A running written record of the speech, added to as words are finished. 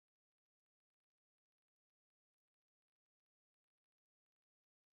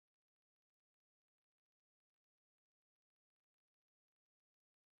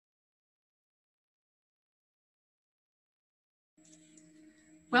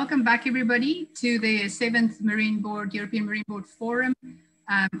Welcome back, everybody, to the 7th European Marine Board Forum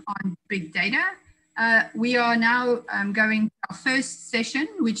on Big Data. We are now going to our first session,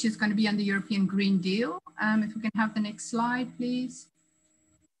 which is going to be on the European Green Deal. If we can have the next slide, please.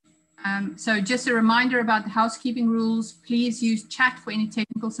 So just a reminder about the housekeeping rules. Please use chat for any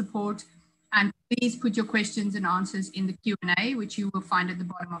technical support, and please put your questions and answers in the Q&A, which you will find at the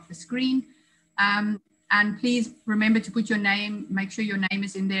bottom of the screen. And please remember to put your name, make sure your name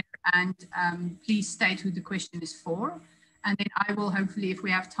is in there, and please state who the question is for. And then I will hopefully, if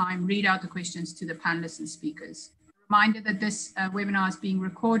we have time, read out the questions to the panelists and speakers. Reminder that this webinar is being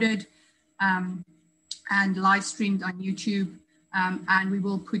recorded and live streamed on YouTube, and we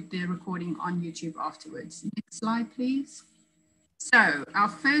will put the recording on YouTube afterwards. Next slide, please. So our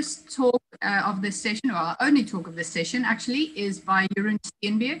first talk of this session, or our only talk of this session actually, is by Jeroen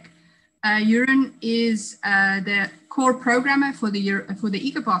Steenbeek. Jeroen is the core programmer for the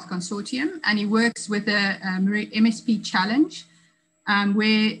EcoPath Consortium, and he works with the MSP Challenge,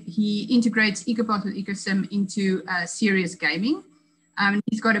 where he integrates EcoPath with EcoSim into serious gaming.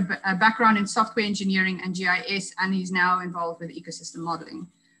 He's got a background in software engineering and GIS, and he's now involved with ecosystem modeling.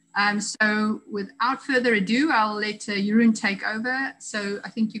 So without further ado, I'll let Jeroen take over. So I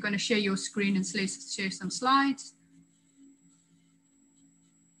think you're going to share your screen and share some slides.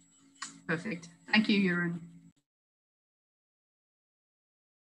 Perfect. Thank you, Jeroen.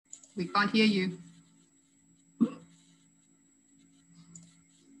 We can't hear you.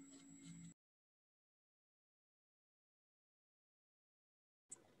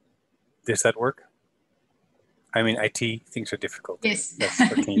 Does that work? I mean, IT things are difficult. Yes, yes,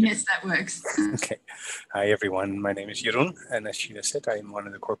 that works. Okay. Hi, everyone. My name is Jeroen, and as Sheila said, I'm one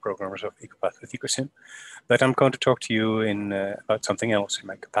of the core programmers of EcoPath with EcoSim. But I'm going to talk to you about something else in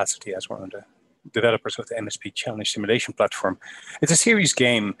my capacity as one of the developers of the MSP Challenge simulation platform. It's a series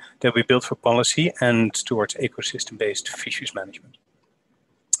game that we built for policy and towards ecosystem-based fisheries management.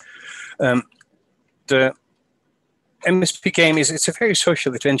 The MSP game it's a very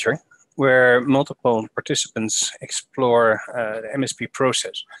social adventure where multiple participants explore the MSP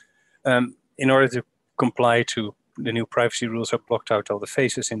process. In order to comply to the new privacy rules, I blocked out all the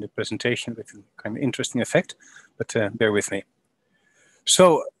faces in the presentation with a kind of interesting effect, but bear with me.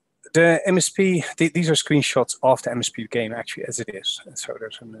 So the MSP, these are screenshots of the MSP game actually as it is. So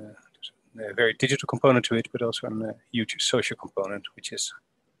there's a very digital component to it, but also a huge social component, which is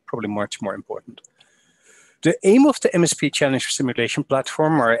probably much more important. The aim of the MSP Challenge simulation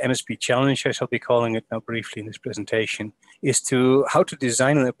platform, or MSP Challenge, I shall be calling it now briefly in this presentation, is how to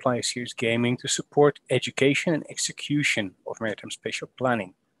design and apply serious gaming to support education and execution of maritime spatial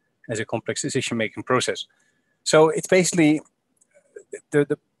planning as a complex decision-making process. So it's basically,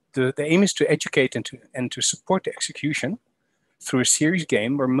 the aim is to educate and to support the execution through a serious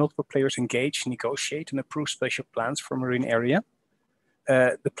game where multiple players engage, negotiate, and approve spatial plans for a marine area.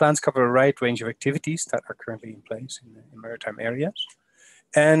 The plans cover a wide range of activities that are currently in place in maritime areas.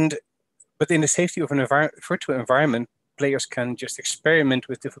 But in the safety of an virtual environment, players can just experiment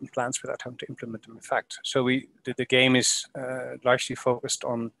with different plans without having to implement them in fact. So the game is largely focused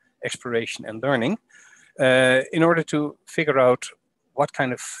on exploration and learning in order to figure out what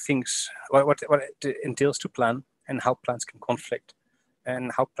kind of things, what it entails to plan and how plans can conflict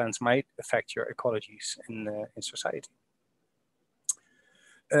and how plans might affect your ecologies in society.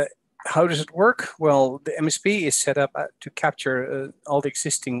 How does it work? Well, the MSP is set up to capture all the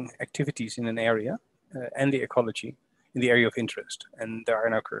existing activities in an area and the ecology in the area of interest. And there are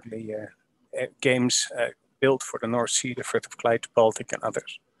now currently games built for the North Sea, the Firth of Clyde, Baltic, and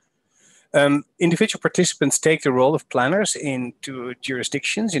others. Individual participants take the role of planners into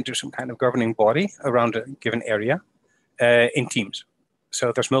jurisdictions, into some kind of governing body around a given area in teams.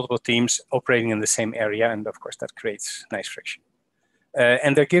 So there's multiple teams operating in the same area, and of course that creates nice friction.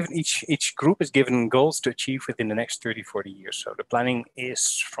 And they're given, each group is given goals to achieve within the next 30, 40 years. So the planning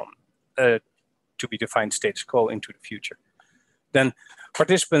is from to be defined status quo into the future. Then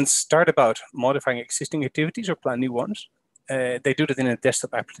participants start about modifying existing activities or plan new ones. They do that in a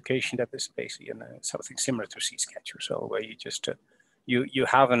desktop application that is basically something similar to SeaSketcher. So where you just, you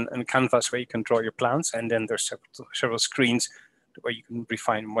have a canvas where you can draw your plans, and then there's several screens where you can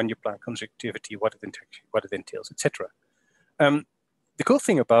refine when your plan comes to activity, what it entails, etc. The cool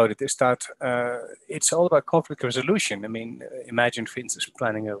thing about it is that it's all about conflict resolution. I mean, imagine, for instance,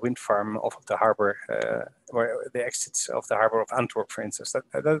 planning a wind farm off of the harbor, or the exits of the harbor of Antwerp, for instance.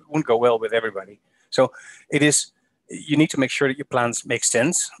 That wouldn't go well with everybody. So you need to make sure that your plans make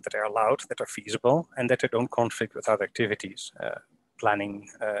sense, that they're allowed, that they're feasible, and that they don't conflict with other activities. planning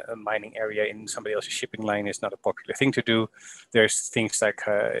a mining area in somebody else's shipping line is not a popular thing to do. There's things like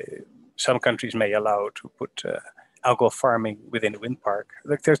some countries may allow to put algal farming within a wind park.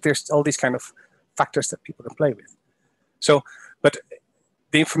 Like there's all these kind of factors that people can play with. So, but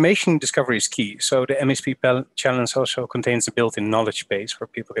the information discovery is key. So the MSP challenge also contains a built-in knowledge base where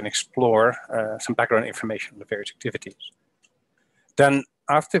people can explore some background information on the various activities. Then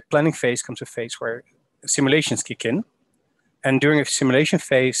after the planning phase comes a phase where simulations kick in. And during a simulation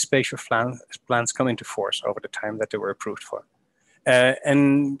phase, spatial plans come into force over the time that they were approved for.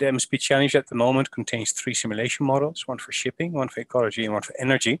 And the MSP challenge at the moment contains 3 simulation models, one for shipping, one for ecology, and one for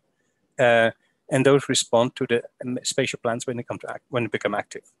energy. And those respond to the spatial plans when they become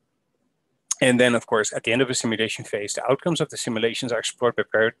active. And then, of course, at the end of the simulation phase, the outcomes of the simulations are explored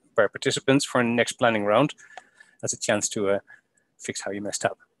by participants for the next planning round as a chance to fix how you messed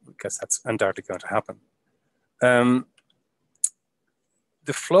up, because that's undoubtedly going to happen.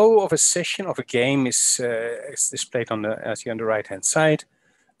 The flow of a session of a game is displayed on as on the right-hand side.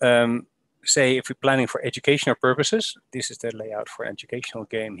 Say if we're planning for educational purposes, this is the layout for an educational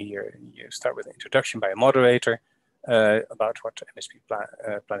game here. You start with an introduction by a moderator about what MSP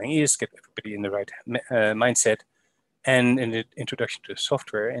planning is, get everybody in the right mindset, and in the introduction to the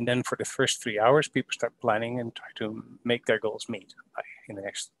software. And then for the first 3 hours, people start planning and try to make their goals meet in the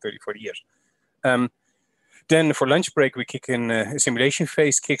next 30, 40 years. Then for lunch break, we kick in, a simulation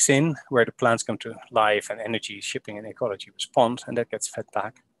phase kicks in, where the plans come to life and energy, shipping, and ecology respond, and that gets fed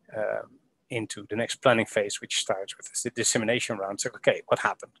back into the next planning phase, which starts with the dissemination round. So, okay, what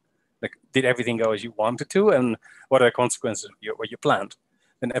happened? Like, did everything go as you wanted to? And what are the consequences of what you planned?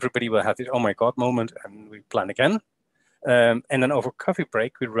 Then everybody will have this, oh my God moment, and we plan again. And then over coffee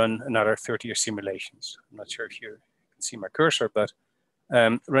break, we run another 30-year simulations. I'm not sure if you can see my cursor, but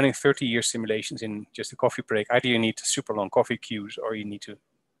running 30-year simulations in just a coffee break, either you need super long coffee queues or you need to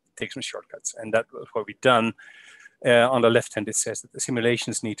take some shortcuts. And that was what we've done. On the left hand, it says that the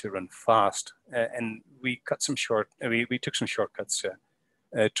simulations need to run fast. And we cut some we took some shortcuts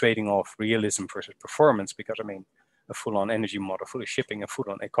trading off realism versus performance, because I mean, a full-on energy model, full of shipping, a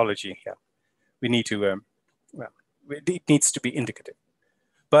full-on ecology, yeah, we need to, it needs to be indicative.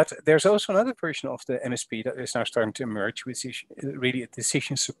 But there's also another version of the MSP that is now starting to emerge, which is really a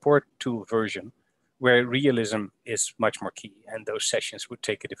decision support tool version, where realism is much more key, and those sessions would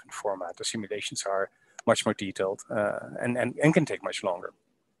take a different format. The simulations are much more detailed and can take much longer.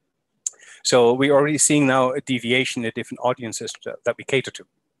 So we're already seeing now a deviation in different audiences that we cater to.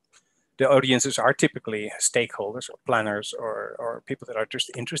 The audiences are typically stakeholders or planners or people that are just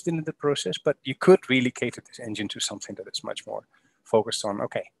interested in the process, but you could really cater this engine to something that is much more focused on,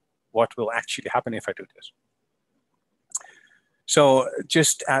 okay, what will actually happen if I do this? So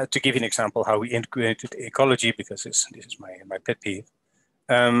just to give you an example how we integrated ecology, because this is my pet peeve.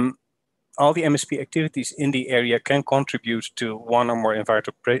 All the MSP activities in the area can contribute to one or more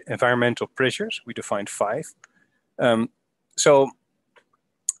environmental pressures. We defined 5.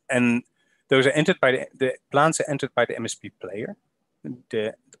 And those are entered by the plans are entered by the MSP player.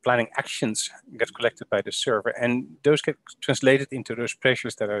 The planning actions get collected by the server, and those get translated into those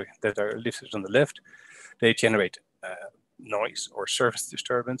pressures that are listed on the left. They generate noise or surface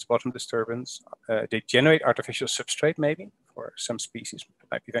disturbance, bottom disturbance. They generate artificial substrate, maybe for some species it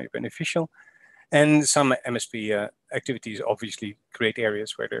might be very beneficial. And some MSP activities obviously create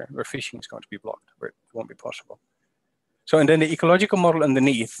areas where fishing is going to be blocked, where it won't be possible. So, and then the ecological model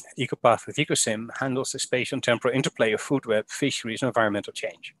underneath, EcoPath with EcoSim, handles the spatial and temporal interplay of food web, fisheries, and environmental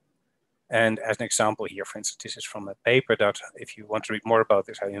change. And as an example here, for instance, this is from a paper that, if you want to read more about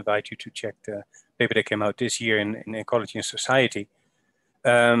this, I invite you to check the paper that came out this year in Ecology and Society.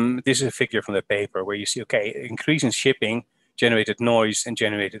 This is a figure from the paper where you see, okay, increase in shipping generated noise and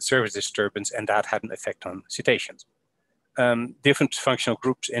generated surface disturbance, and that had an effect on cetaceans. Different functional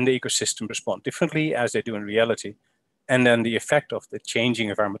groups in the ecosystem respond differently, as they do in reality. And then the effect of the changing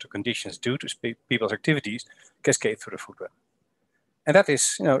environmental conditions due to people's activities cascade through the food web. And that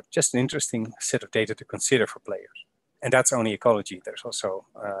is, just an interesting set of data to consider for players. And that's only ecology. There's also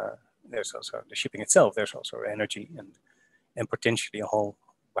the shipping itself. There's also energy and potentially a whole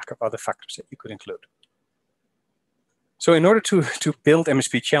whack of other factors that you could include. So in order to build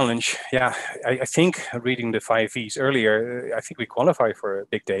MSP Challenge, yeah, I think reading the 5 V's earlier, I think we qualify for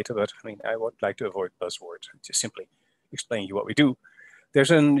big data, but I mean, I would like to avoid buzzwords, just simply explain you what we do.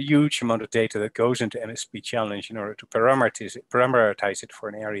 There's a huge amount of data that goes into MSP Challenge in order to parameterize it for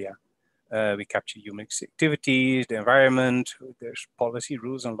an area. We capture human activities, the environment, there's policy,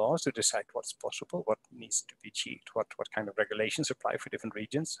 rules, and laws to decide what's possible, what needs to be achieved, what kind of regulations apply for different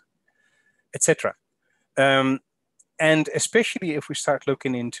regions, etc. And especially if we start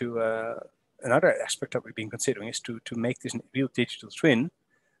looking into another aspect that we've been considering is to make this real digital twin,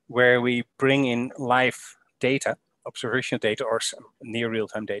 where we bring in live data, observational data or near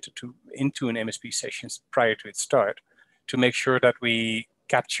real-time data into an MSP session prior to its start, to make sure that we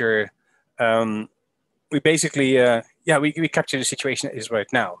capture, we basically, we capture the situation that is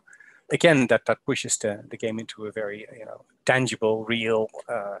right now. Again, that pushes the game into a very tangible, real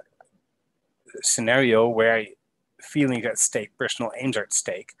scenario where feelings at stake, personal aims are at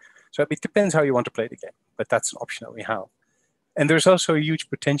stake. So it depends how you want to play the game, but that's an option that we have. And there's also a huge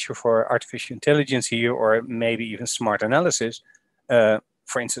potential for artificial intelligence here, or maybe even smart analysis.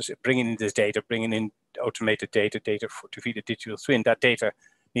 For instance, bringing in this data, bringing in automated data to feed a digital twin. That data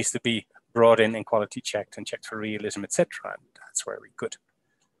needs to be brought in and quality checked and checked for realism, etc. And that's where we could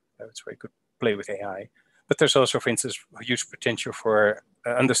play with AI. But there's also, for instance, a huge potential for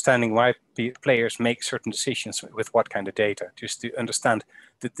understanding why players make certain decisions with what kind of data, just to understand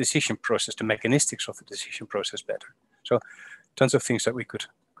the decision process, the mechanistics of the decision process better. So tons of things that we could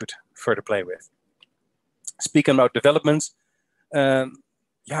further play with. Speaking about developments, the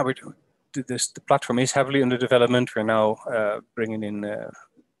platform is heavily under development. We're now bringing in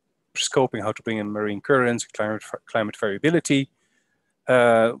scoping how to bring in marine currents, climate variability.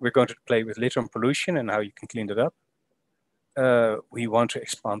 We're going to play with litter and pollution and how you can clean it up. We want to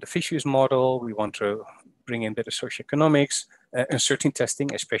expand the fish use model. We want to bring in better socioeconomics, uncertainty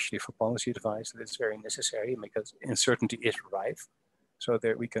testing, especially for policy advice. That is very necessary because uncertainty is rife. So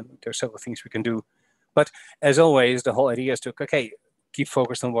there are several things we can do. But as always, the whole idea is to, okay, keep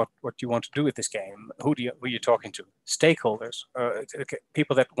focused on what you want to do with this game. Who are you talking to? Stakeholders,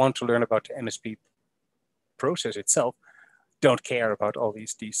 people that want to learn about the MSP process itself, don't care about all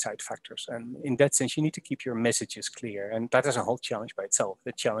these side factors. And in that sense, you need to keep your messages clear. And that is a whole challenge by itself,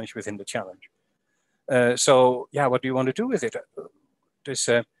 the challenge within the challenge. So yeah, what do you want to do with it? There's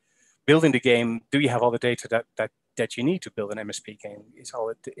building the game. Do you have all the data that you need to build an MSP game?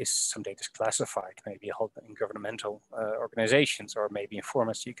 Is some data classified, maybe held in governmental organizations, or maybe in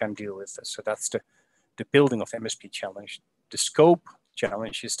formats you can deal with. So that's the building of the MSP challenge. The scope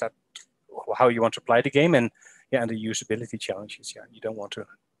challenge is that how you want to apply the game, and the usability challenges. Yeah, you don't want to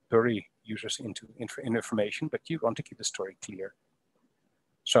bury users into information, but you want to keep the story clear.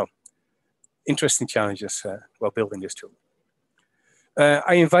 So, interesting challenges while building this tool.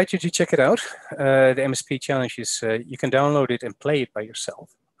 I invite you to check it out. The MSP challenge is, you can download it and play it by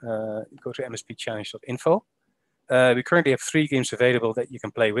yourself. Go to mspchallenge.info. We currently have 3 games available that you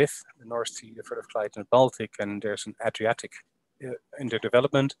can play with: the North Sea, the Firth of Clyde, and the Baltic, and there's an Adriatic in the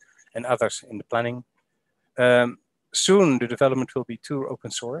development and others in the planning. Soon the development will be to open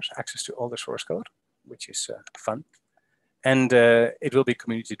source, access to all the source code, which is fun. And it will be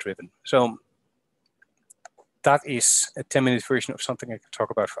community driven. So that is a 10-minute version of something I could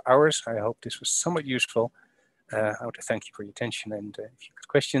talk about for hours. I hope this was somewhat useful. I want to thank you for your attention, and if you've got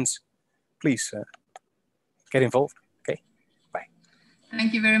questions, please get involved. Okay, bye.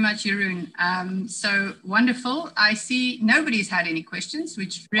 Thank you very much, Jeroen. So wonderful. I see nobody's had any questions,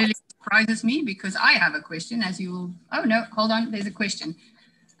 which really surprises me because I have a question, as you will. Oh no, hold on, there's a question.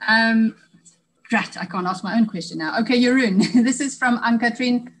 Drat, I can't ask my own question now. Okay, Jeroen, this is from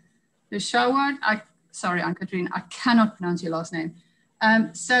Anne-Catherine de Schouward. Sorry, Anne-Catherine, I cannot pronounce your last name.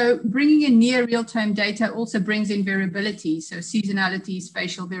 So bringing in near real-time data also brings in variability, so seasonality,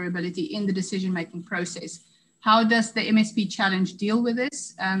 spatial variability in the decision-making process. How does the MSP challenge deal with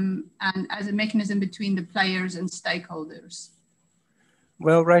this, and as a mechanism between the players and stakeholders?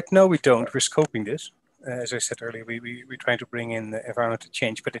 Well, right now we don't. We're scoping this. As I said earlier, we're trying to bring in the environmental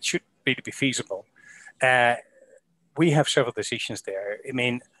change, but it should really be feasible. We have several decisions there. I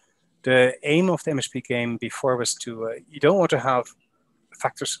mean, the aim of the MSP game before was to, you don't want to have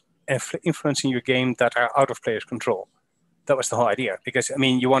factors influencing your game that are out of players' control. That was the whole idea, because I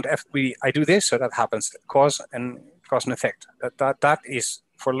mean, you want I do this, so that happens, cause and effect. That is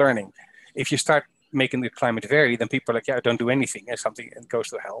for learning. If you start making the climate vary, then people are like, yeah, I don't do anything, and something goes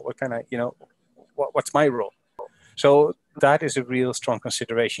to hell. What can I, what's my role? So that is a real strong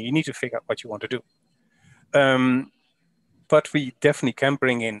consideration. You need to figure out what you want to do. But we definitely can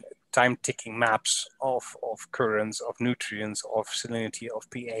bring in time-ticking maps of currents, of nutrients, of salinity, of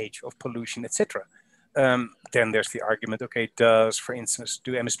pH, of pollution, etc. Then there's the argument, okay, for instance,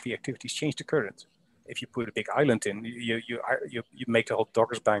 do MSP activities change the current? If you put a big island in, you make the whole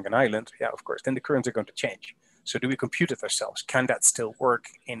Dogger's Bank an island, yeah, of course, then the currents are going to change. So do we compute it ourselves? Can that still work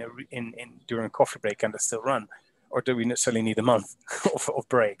during a coffee break? Can that still run? Or do we necessarily need a month of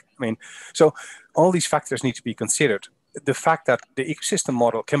break? I mean, so all these factors need to be considered. The fact that the ecosystem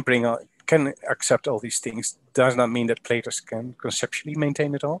model can can accept all these things does not mean that players can conceptually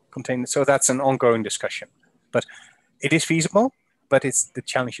maintain it all, contain it. So that's an ongoing discussion. But it is feasible, but the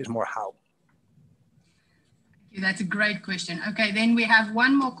challenge is more how. That's a great question. Okay, then we have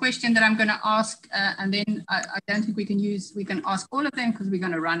one more question that I'm going to ask, and then I don't think we can ask all of them because we're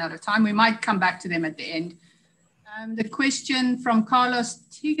going to run out of time. We might come back to them at the end. The question from Carlos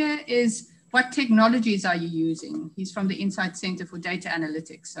Tiga is, what technologies are you using? He's from the Insight Center for Data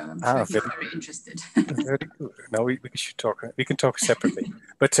Analytics, so I'm sure he's very interested. Very good. No, we should talk. We can talk separately.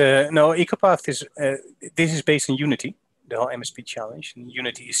 But no, EcoPath is this is based on Unity, the whole MSP challenge. And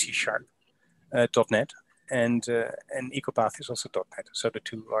Unity is C#, .NET, and EcoPath is also .NET. So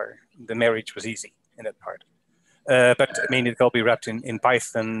the marriage was easy in that part. But I mean, it will be wrapped in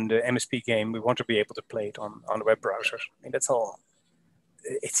Python. The MSP game, we want to be able to play it on the web browsers. I mean, that's all.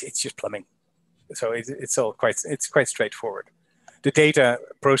 It's just plumbing. So it's quite straightforward. The data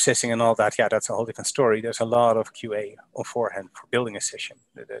processing and all that, yeah, that's a whole different story. There's a lot of QA beforehand for building a session.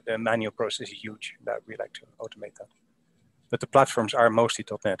 The manual process is huge. That we like to automate that. But the platforms are mostly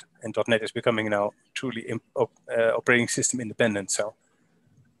 .NET, and .NET is becoming now truly operating system independent. So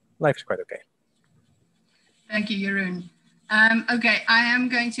life is quite okay. Thank you, Jeroen. Okay, I am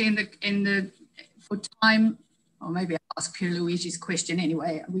going to for time. Or maybe I'll ask Pierluigi's question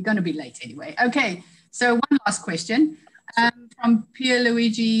anyway. We're going to be late anyway. Okay, so one last question from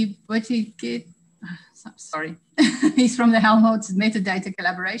Pierluigi Buttigieg. Sorry, he's from the Helmholtz Metadata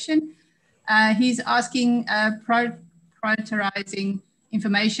Collaboration. He's asking, prioritizing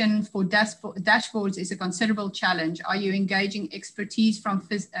information for dashboards is a considerable challenge. Are you engaging expertise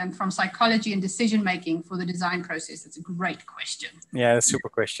from psychology and decision-making for the design process? That's a great question. Yeah, that's a super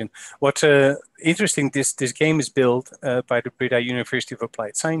question. What interesting, this game is built by the Breda University of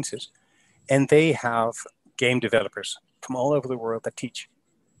Applied Sciences, and they have game developers from all over the world that teach.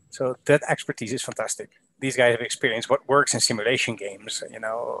 So that expertise is fantastic. These guys have experienced what works in simulation games, you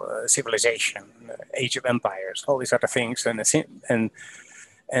know, Civilization, Age of Empires, all these other things, and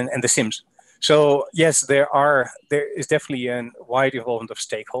the Sims. So yes, there is definitely a wide involvement of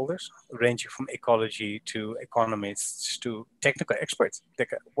stakeholders, ranging from ecology to economists to technical experts.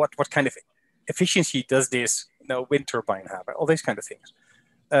 Like what kind of efficiency does this wind turbine have? All these kind of things.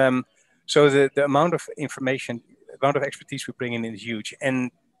 So the amount of information, the amount of expertise we bring in is huge, and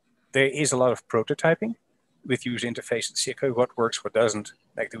there is a lot of prototyping with user interface to see, okay, what works, what doesn't.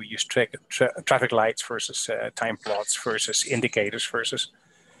 Like, do we use traffic lights versus time plots versus indicators versus,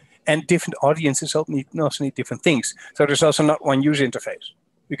 and different audiences also need different things. So there's also not one user interface.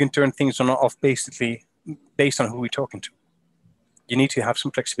 You can turn things on and off basically based on who we're talking to. You need to have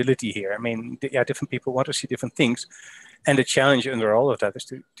some flexibility here. I mean, yeah, different people want to see different things. And the challenge under all of that is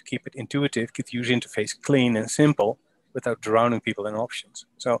to keep it intuitive, keep the user interface clean and simple without drowning people in options.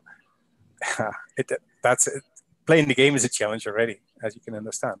 So playing the game is a challenge already, as you can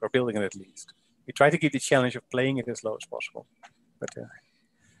understand, or building it at least. We try to keep the challenge of playing it as low as possible. But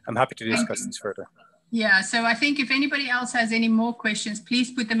I'm happy to discuss this further. Yeah, so I think if anybody else has any more questions,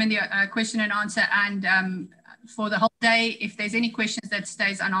 please put them in the question and answer. And for the whole day, if there's any questions that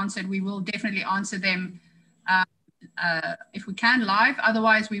stays unanswered, we will definitely answer them if we can live.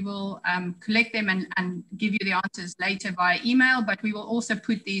 Otherwise, we will collect them and give you the answers later by email, but we will also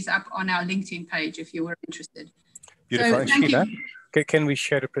put these up on our LinkedIn page if you were interested. Beautiful. So, can we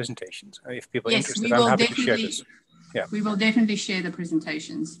share the presentations? If people are interested, I'm happy to share this. Yeah. We will definitely share the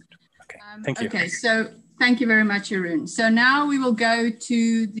presentations. Okay, thank you. Okay, so thank you very much, Jeroen. So now we will go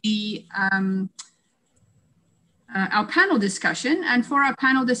to the our panel discussion. And for our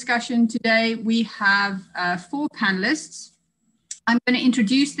panel discussion today, we have 4 panelists. I'm going to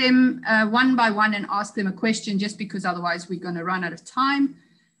introduce them one by one and ask them a question, just because otherwise we're going to run out of time.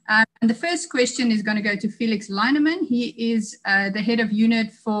 And the first question is going to go to Felix Leinemann. He is the head of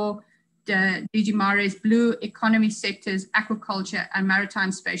unit for the DG Mare's Blue Economy Sectors, Aquaculture and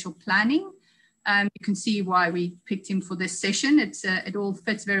Maritime Spatial Planning. You can see why we picked him for this session. It all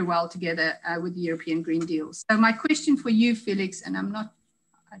fits very well together with the European Green Deal. So my question for you, Felix, and I'm not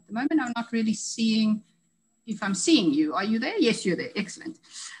really seeing if I'm seeing you. Are you there? Yes, you're there. Excellent.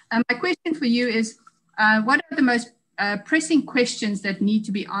 My question for you is, what are the most pressing questions that need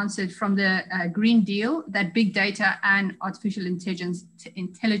to be answered from the Green Deal that big data and artificial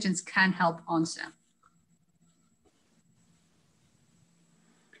intelligence can help answer?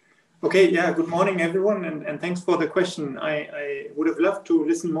 Okay, yeah, good morning, everyone, and thanks for the question. I would have loved to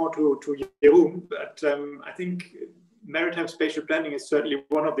listen more to Jeroen, but I think maritime spatial planning is certainly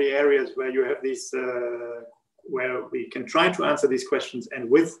one of the areas where you have these, where we can try to answer these questions, and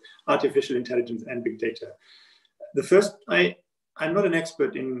with artificial intelligence and big data. The first I I'm not an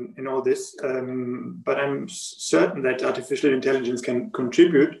expert in all this, but I'm certain that artificial intelligence can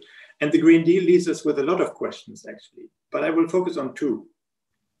contribute. And the Green Deal leaves us with a lot of questions, actually. But I will focus on two.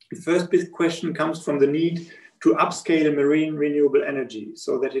 The first big question comes from the need to upscale marine renewable energy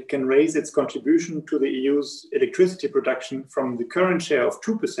so that it can raise its contribution to the EU's electricity production from the current share of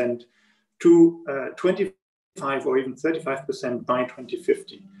 2% to 25 or even 35% by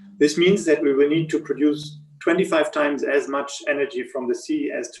 2050. This means that we will need to produce 25 times as much energy from the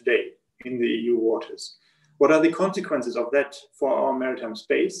sea as today in the EU waters. What are the consequences of that for our maritime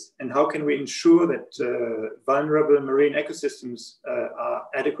space? And how can we ensure that vulnerable marine ecosystems are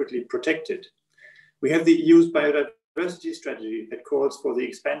adequately protected? We have the EU's biodiversity strategy that calls for the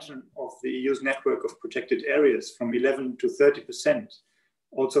expansion of the EU's network of protected areas from 11 to 30%,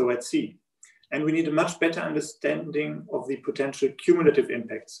 also at sea. And we need a much better understanding of the potential cumulative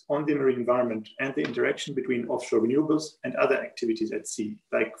impacts on the marine environment and the interaction between offshore renewables and other activities at sea,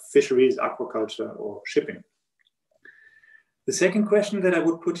 like fisheries, aquaculture, or shipping. The second question that I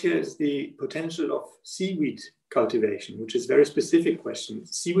would put here is the potential of seaweed cultivation, which is a very specific question.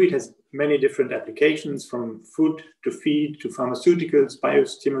 Seaweed has many different applications, from food to feed to pharmaceuticals,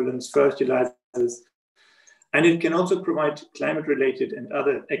 biostimulants, fertilizers, and it can also provide climate-related and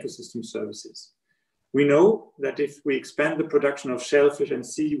other ecosystem services. We know that if we expand the production of shellfish and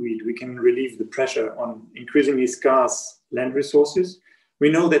seaweed, we can relieve the pressure on increasingly scarce land resources. We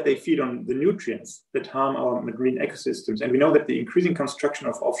know that they feed on the nutrients that harm our marine ecosystems. And we know that the increasing construction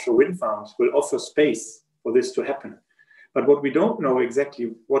of offshore wind farms will offer space for this to happen. But what we don't know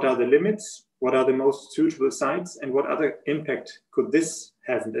exactly, what are the limits, what are the most suitable sites, and what other impact could this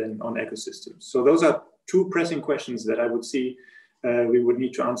have then on ecosystems? So those are two pressing questions that I would see we would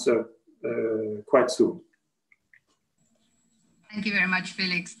need to answer quite soon. Thank you very much,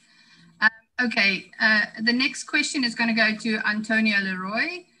 Felix. Okay, the next question is going to go to Antonia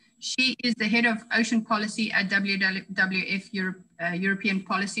Leroy. She is the head of ocean policy at WWF European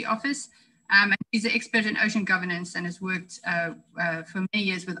Policy Office. And she's an expert in ocean governance and has worked for many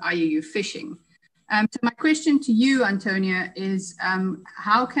years with IUU fishing. So my question to you, Antonia, is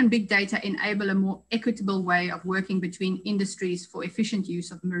how can big data enable a more equitable way of working between industries for efficient use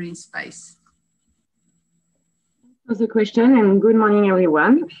of marine space? Thanks for the question, and good morning,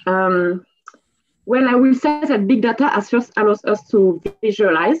 everyone. Well, I will say that big data first allows us to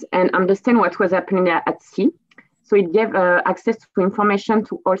visualize and understand what was happening at sea. So it gave access to information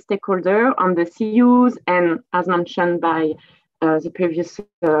to all stakeholders on the sea use, and as mentioned by the previous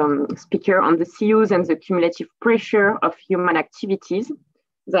speaker, on the sea use and the cumulative pressure of human activities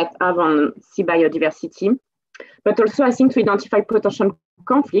that have on sea biodiversity. But also, I think, to identify potential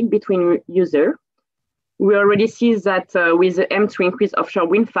conflict between users. We already see that with the aim to increase offshore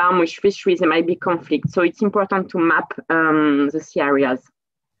wind farm with fisheries, there might be conflict. So it's important to map the sea areas.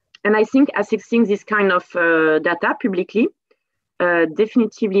 And I think accessing this kind of data publicly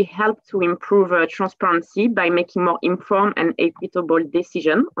definitively help to improve transparency by making more informed and equitable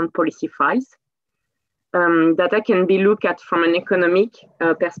decisions on policy files. Data can be looked at from an economic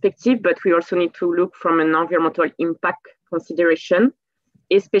perspective, but we also need to look from an environmental impact consideration,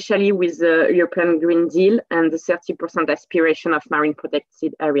 especially with the European Green Deal and the 30% aspiration of marine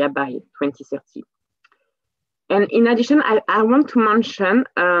protected area by 2030. And in addition, I want to mention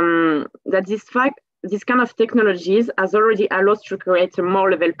that this kind of technologies has already allowed us to create a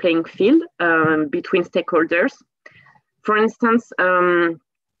more level playing field between stakeholders. For instance,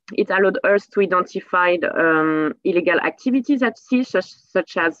 it allowed us to identify illegal activities at sea,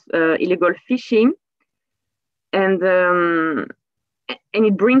 such as illegal fishing, and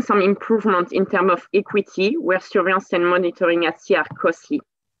it brings some improvement in terms of equity, where surveillance and monitoring at sea are costly,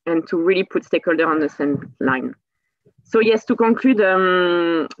 and to really put stakeholders on the same line. So yes, to conclude,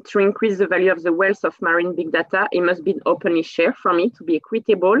 to increase the value of the wealth of marine big data, it must be openly shared from it to be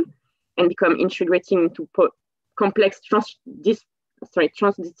equitable and become integrated into complex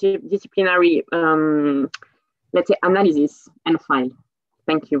transdisciplinary, let's say, analysis and file.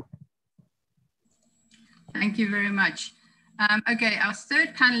 Thank you. Thank you very much. Okay, our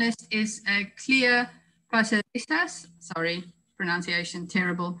third panelist is Clea Parcerisas. Sorry, pronunciation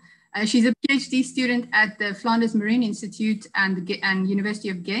terrible. She's a PhD student at the Flanders Marine Institute and University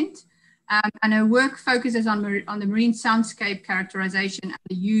of Ghent. And her work focuses on the marine soundscape characterization and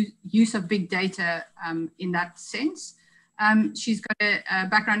the use of big data in that sense. She's got a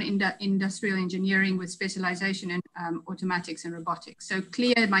background in industrial engineering with specialization in automatics and robotics. So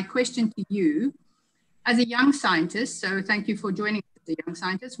Clea, my question to you, as a young scientist, so thank you for joining us as a young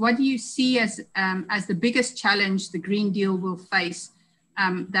scientist, what do you see as the biggest challenge the Green Deal will face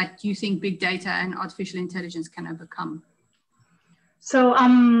that you think big data and artificial intelligence can overcome? So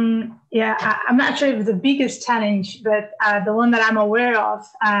yeah, I'm not sure if it's the biggest challenge, but the one that I'm aware of,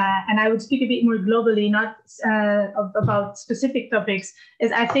 and I would speak a bit more globally, not about specific topics,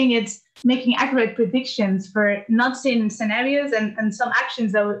 is I think it's making accurate predictions for not seen scenarios and some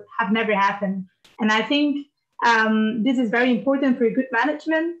actions that have never happened. And I think this is very important for good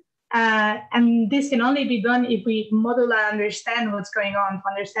management. And this can only be done if we model and understand what's going on, to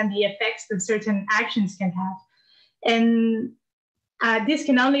understand the effects that certain actions can have. And this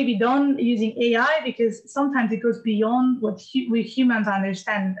can only be done using AI because sometimes it goes beyond what we humans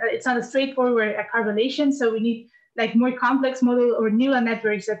understand. It's not a straightforward correlation, so we need like more complex model or neural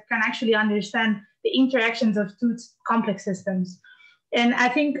networks that can actually understand the interactions of two complex systems. And I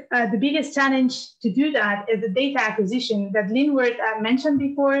think the biggest challenge to do that is the data acquisition that Leroy mentioned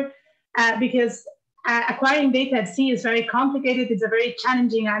before, because acquiring data at sea is very complicated. It's a very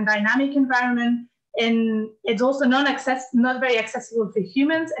challenging and dynamic environment. And it's also not very accessible for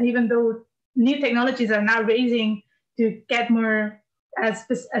humans. And even though new technologies are now raising to get more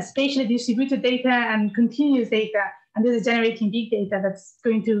spatially distributed data and continuous data, and this is generating big data that's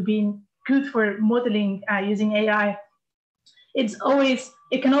going to be good for modeling using AI, it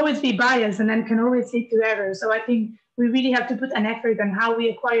can always be biased and then can always lead to errors. So I think we really have to put an effort on how we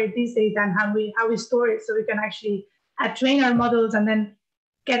acquire this data and how we store it, so we can actually train our models and then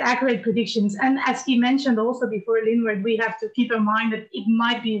get accurate predictions. And as he mentioned also before, Leroy, we have to keep in mind that it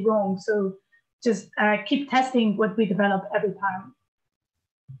might be wrong. So just keep testing what we develop every time.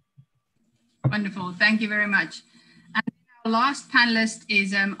 Wonderful, thank you very much. And our last panelist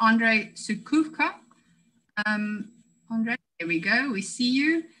is Ondrej Socuvka. Ondrej, there we go, we see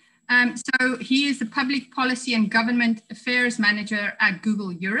you. So he is the Public Policy and Government Affairs Manager at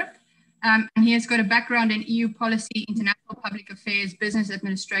Google Europe. And he has got a background in EU policy, international public affairs, business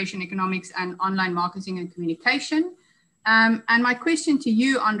administration, economics, and online marketing and communication. And my question to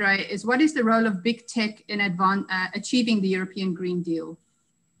you, Ondrej, is what is the role of big tech in achieving the European Green Deal?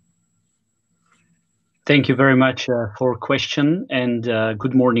 Thank you very much for question, and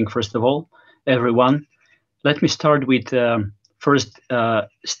good morning, first of all, everyone. Let me start with first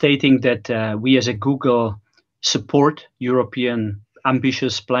stating that we as a Google support European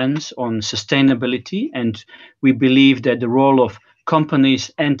ambitious plans on sustainability, and we believe that the role of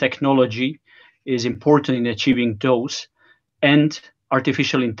companies and technology is important in achieving those, and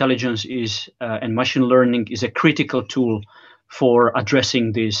artificial intelligence is and machine learning is a critical tool for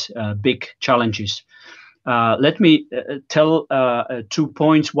addressing these big challenges. Let me tell 2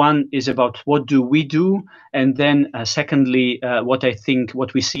 points. One is about what do we do, and then secondly, what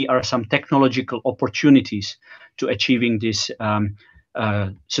we see are some technological opportunities to achieving these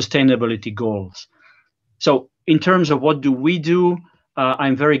sustainability goals. So in terms of what do we do,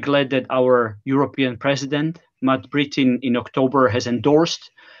 I'm very glad that our European President, Matt Brittin, in October has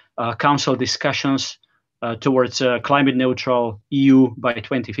endorsed Council discussions towards a climate neutral EU by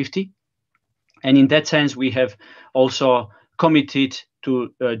 2050. And in that sense, we have also committed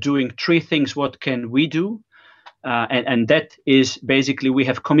to doing 3 things. What can we do? And that is basically we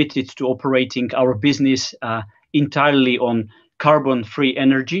have committed to operating our business entirely on carbon-free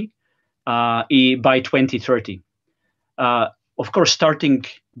energy by 2030. Of course, starting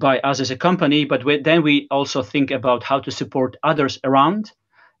by us as a company, but then we also think about how to support others around,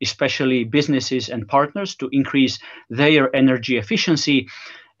 especially businesses and partners, to increase their energy efficiency.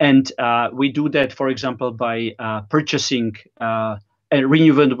 And we do that, for example, by purchasing a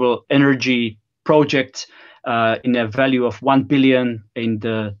renewable energy project in a value of 1 billion in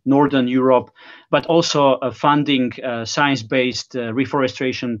the Northern Europe, but also funding science-based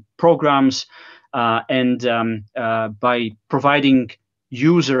reforestation programs and by providing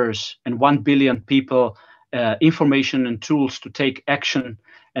users and 1 billion people information and tools to take action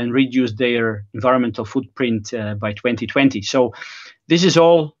and reduce their environmental footprint by 2020. So this is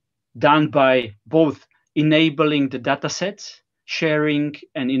all done by both enabling the data sets, sharing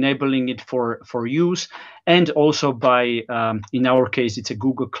and enabling it for use, and also by, in our case, it's a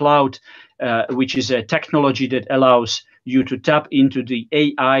Google Cloud, which is a technology that allows you to tap into the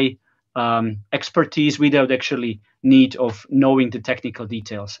AI expertise without actually need of knowing the technical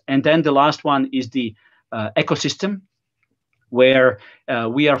details. And then the last one is the ecosystem, where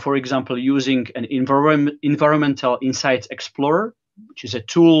we are, for example, using an environmental insights explorer, which is a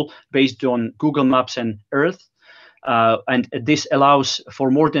tool based on Google Maps and Earth. And this allows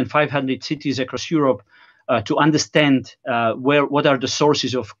for more than 500 cities across Europe to understand what are the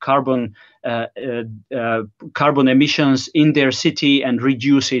sources of carbon emissions in their city and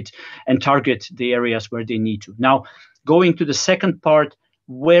reduce it and target the areas where they need to. Now, going to the second part,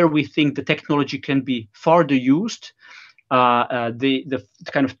 where we think the technology can be further used, the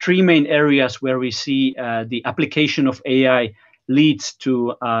kind of three main areas where we see the application of AI leads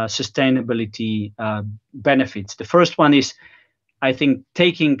to sustainability benefits. The first one is, I think,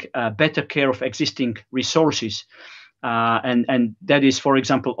 taking better care of existing resources. And that is, for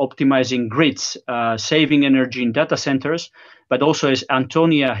example, optimizing grids, saving energy in data centers, but also, as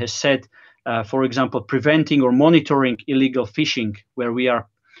Antonia has said, for example, preventing or monitoring illegal fishing, where we are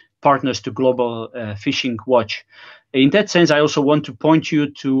partners to Global Fishing Watch. In that sense, I also want to point you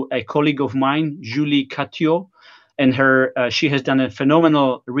to a colleague of mine, Julie Catio, and she has done a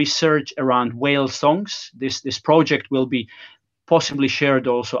phenomenal research around whale songs. This project will be possibly shared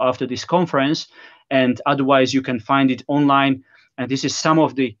also after this conference, and otherwise you can find it online. And this is some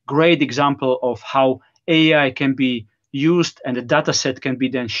of the great example of how AI can be used and the data set can be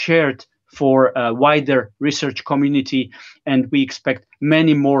then shared for a wider research community. And we expect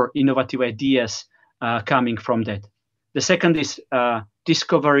many more innovative ideas coming from that. The second is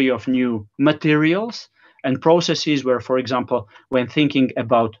discovery of new materials and processes where, for example, when thinking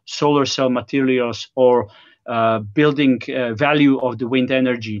about solar cell materials or building value of the wind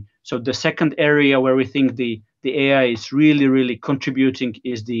energy. So the second area where we think the AI is really, really contributing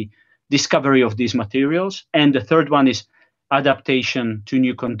is the discovery of these materials. And the third one is adaptation to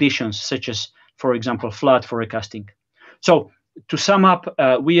new conditions, such as, for example, flood forecasting. So to sum up,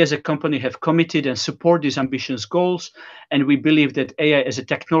 we as a company have committed and support these ambitious goals. And we believe that AI as a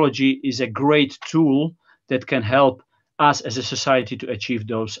technology is a great tool that can help us as a society to achieve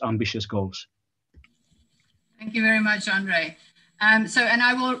those ambitious goals. Thank you very much, Ondrej. And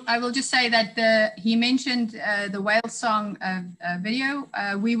I will just say that he mentioned the whale song video.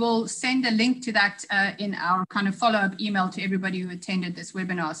 We will send a link to that in our kind of follow-up email to everybody who attended this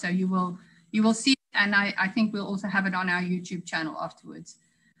webinar. So you will see it, and I think we'll also have it on our YouTube channel afterwards.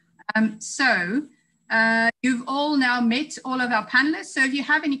 You've all now met all of our panelists. So if you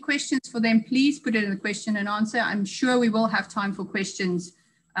have any questions for them, please put it in the question and answer. I'm sure we will have time for questions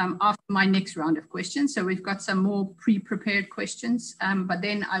after my next round of questions. So we've got some more pre-prepared questions, but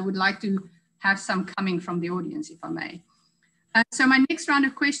then I would like to have some coming from the audience, if I may. So my next round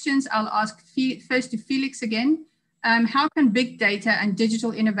of questions, I'll ask first to Felix again. How can big data and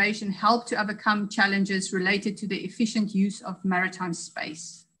digital innovation help to overcome challenges related to the efficient use of maritime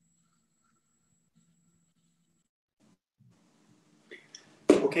space?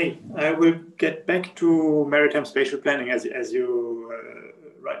 Okay, I will get back to maritime spatial planning as you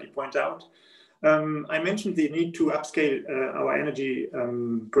rightly point out. I mentioned the need to upscale our energy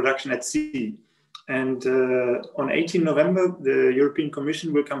production at sea. And on 18 November, the European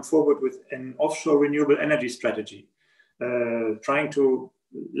Commission will come forward with an offshore renewable energy strategy, trying to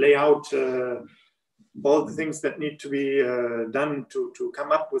lay out all the things that need to be done to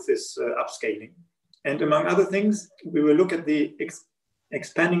come up with this upscaling. And among other things, we will look at the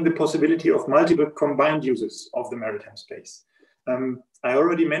expanding the possibility of multiple combined uses of the maritime space. I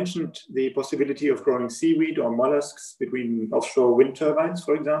already mentioned the possibility of growing seaweed or mollusks between offshore wind turbines,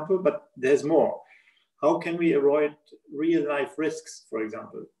 for example, but there's more. How can we avoid real-life risks, for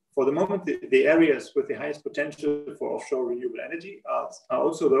example? For the moment, the areas with the highest potential for offshore renewable energy are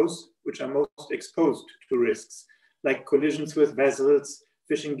also those which are most exposed to risks, like collisions with vessels,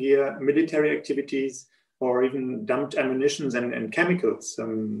 fishing gear, military activities, or even dumped ammunitions and chemicals.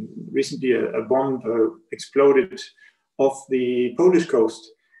 Recently, a bomb exploded off the Polish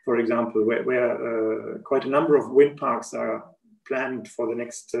coast, for example, where quite a number of wind parks are planned for the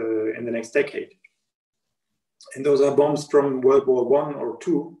next in the next decade. And those are bombs from World War I or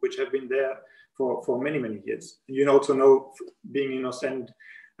II, which have been there for many, many years. You also know, being in Ostend,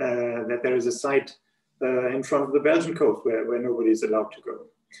 that there is a site in front of the Belgian coast where nobody is allowed to go.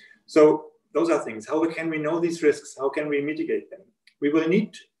 So those are things. How can we know these risks? How can we mitigate them? We will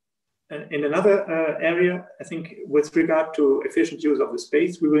need, in another area, I think, with regard to efficient use of the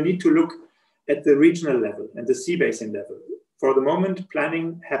space, we will need to look at the regional level and the sea basin level. For the moment,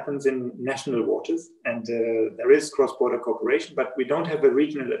 planning happens in national waters, and there is cross-border cooperation, but we don't have a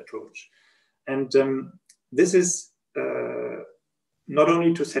regional approach. And this is not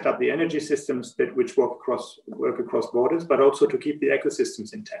only to set up the energy systems which work across borders, but also to keep the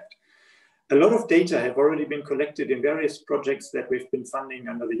ecosystems intact. A lot of data have already been collected in various projects that we've been funding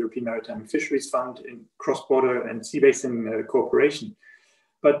under the European Maritime and Fisheries Fund in cross-border and sea basin cooperation.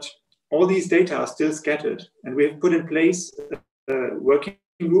 But all these data are still scattered, and we have put in place a working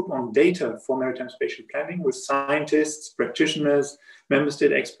group on data for maritime spatial planning with scientists, practitioners, member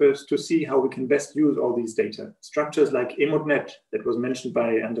state experts to see how we can best use all these data. Structures like EMODnet, that was mentioned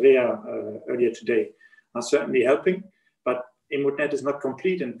by Andrea earlier today, are certainly helping, but EMODnet is not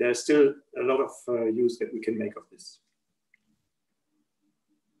complete, and there's still a lot of use that we can make of this.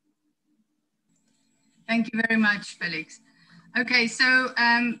 Thank you very much, Felix. Okay, so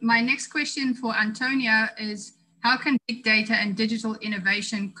my next question for Antonia is, how can big data and digital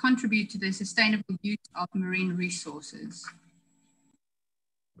innovation contribute to the sustainable use of marine resources?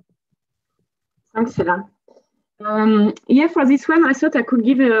 Thanks, Ella. Yeah, for this one, I thought I could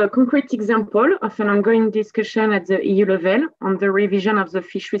give a concrete example of an ongoing discussion at the EU level on the revision of the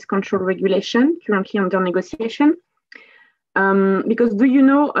fisheries control regulation currently under negotiation. Because do you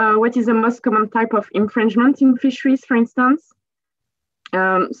know what is the most common type of infringement in fisheries, for instance?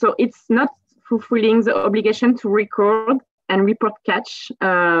 So it's not fulfilling the obligation to record and report catch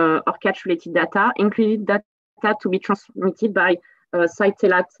or catch-related data, including data to be transmitted by a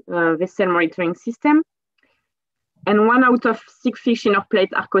satellite vessel monitoring system. And 1 out of 6 fish in our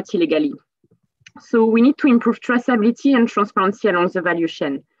plate are caught illegally. So we need to improve traceability and transparency along the value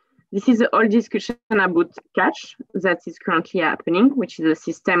chain. This is the whole discussion about catch that is currently happening, which is a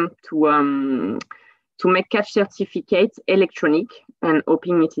system to make catch certificates electronic and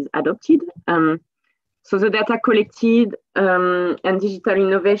hoping it is adopted. So the data collected and digital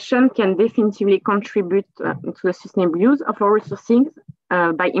innovation can definitively contribute to the sustainable use of our resources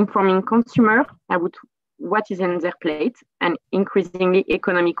by informing consumers about what is in their plate and increasingly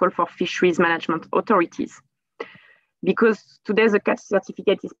economical for fisheries management authorities. Because today the catch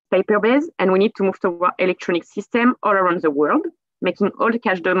certificate is paper-based and we need to move toward electronic system all around the world, making all the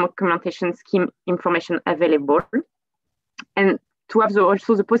catch documentation scheme information available, and to have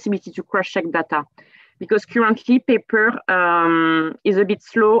also the possibility to cross-check data. Because currently paper is a bit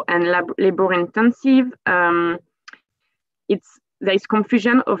slow and labor-intensive. There is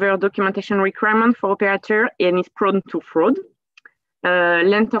confusion over documentation requirement for operator and is prone to fraud.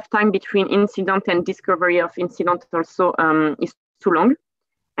 Length of time between incident and discovery of incident also is too long.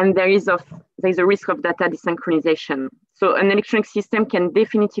 And there is a risk of data desynchronization. So an electronic system can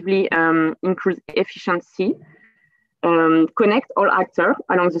definitively increase efficiency, connect all actors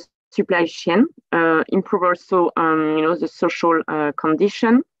along the supply chain, improve also the social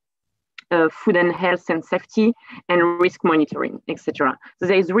condition, food and health and safety, and risk monitoring, etc. So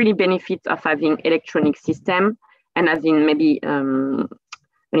there is really benefit of having electronic system and having maybe an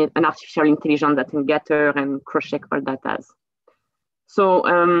artificial intelligence that can gather and cross-check all data.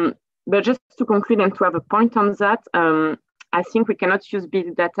 So, but just to conclude and to have a point on that, I think we cannot use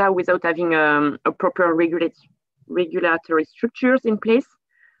big data without having a proper regulatory structures in place.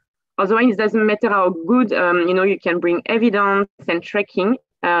 Otherwise, it doesn't matter how good you can bring evidence and tracking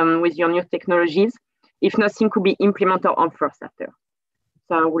with your new technologies if nothing could be implemented or enforced after.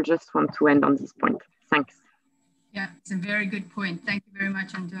 So I would just want to end on this point. Thanks. Yeah, it's a very good point. Thank you very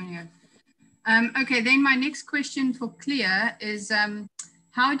much, Antonia. Okay, then my next question for Clea is,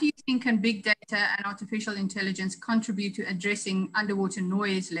 how do you think can big data and artificial intelligence contribute to addressing underwater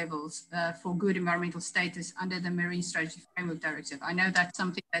noise levels for good environmental status under the Marine Strategy Framework Directive? I know that's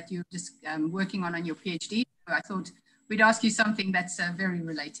something that you're just working on your PhD, so I thought we'd ask you something that's very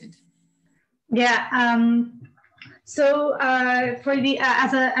related. Yeah, so for the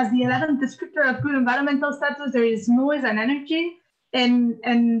as the 11th descriptor of good environmental status, there is noise and energy. And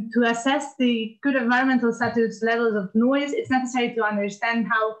to assess the good environmental status levels of noise, it's necessary to understand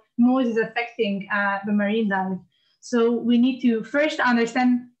how noise is affecting the marine life. So we need to first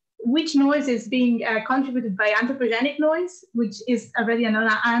understand which noise is being contributed by anthropogenic noise, which is already an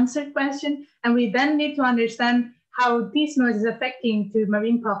unanswered question. And we then need to understand how this noise is affecting the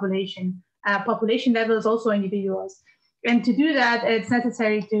marine population levels, also individuals. And to do that, it's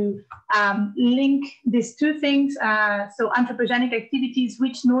necessary to link these two things. So anthropogenic activities,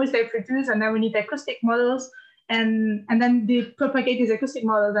 which noise they produce, and then we need acoustic models, and then propagate these acoustic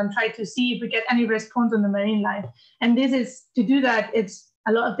models and try to see if we get any response on the marine life. And this is, to do that, it's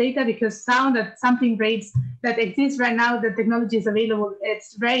a lot of data, because sound at sampling rates that exist right now, the technology is available,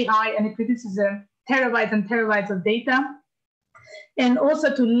 it's very high, and it produces terabytes and terabytes of data. And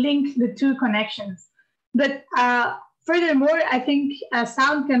also to link the two connections. But furthermore, I think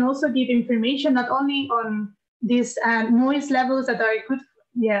sound can also give information not only on these noise levels that are good,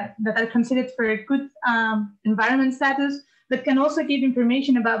 that are considered for a good environment status, but can also give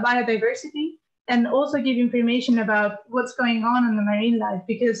information about biodiversity and also give information about what's going on in the marine life.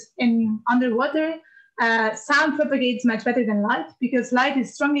 Because in underwater, sound propagates much better than light, because light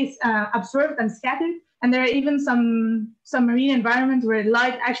is strongly absorbed and scattered. And there are even some marine environments where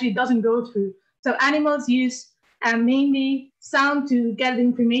light actually doesn't go through. So animals use mainly sound to get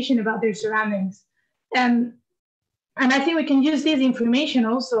information about their surroundings. And I think we can use this information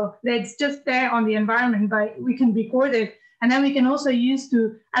also that's just there on the environment, we can record it. And then we can also use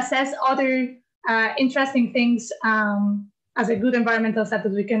to assess other interesting things as a good environmental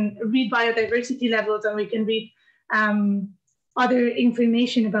status, we can read biodiversity levels and we can read other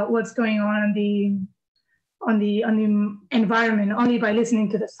information about what's going on the environment only by listening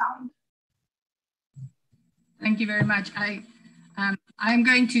to the sound. Thank you very much. I'm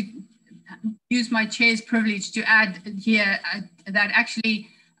going to use my chair's privilege to add here that actually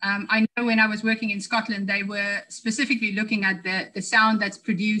I know when I was working in Scotland, they were specifically looking at the sound that's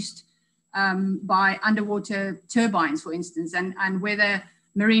produced by underwater turbines, for instance, and whether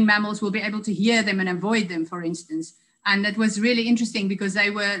marine mammals will be able to hear them and avoid them, for instance. And it was really interesting because they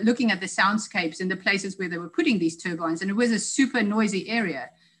were looking at the soundscapes in the places where they were putting these turbines, and it was a super noisy area.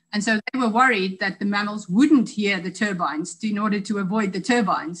 And so they were worried that the mammals wouldn't hear the turbines in order to avoid the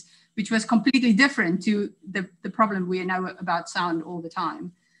turbines, which was completely different to the problem we know about sound all the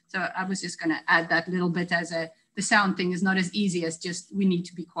time. So I was just going to add that little bit as the sound thing is not as easy as just we need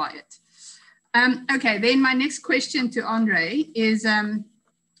to be quiet. Okay, then my next question to Ondrej is,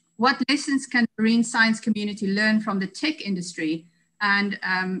 what lessons can the marine science community learn from the tech industry? And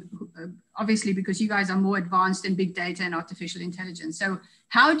obviously, because you guys are more advanced in big data and artificial intelligence. So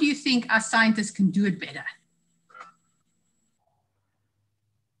how do you think our scientists can do it better?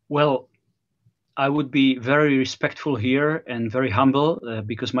 Well, I would be very respectful here and very humble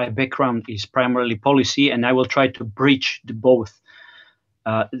because my background is primarily policy, and I will try to bridge the both.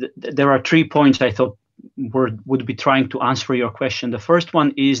 There are 3 points I thought would be trying to answer your question. The first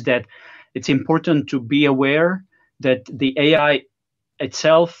one is that it's important to be aware that the AI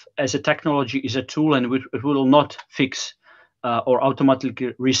itself as a technology is a tool, and it will not fix or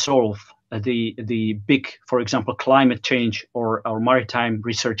automatically resolve the big, for example, climate change or maritime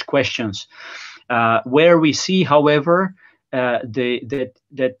research questions. Where we see, however,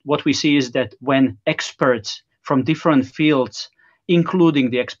 that what we see is that when experts from different fields,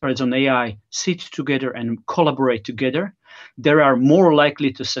 including the experts on AI, sit together and collaborate together, they are more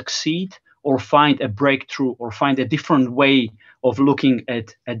likely to succeed or find a breakthrough or find a different way of looking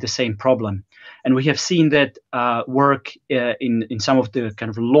at the same problem. And we have seen that work in some of the kind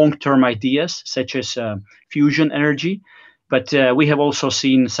of long-term ideas, such as fusion energy. But we have also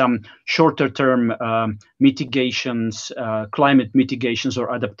seen some shorter-term mitigations, climate mitigations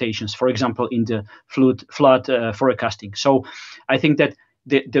or adaptations, for example, in the flood forecasting. So I think that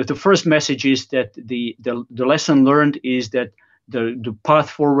the first message is that the lesson learned is that the path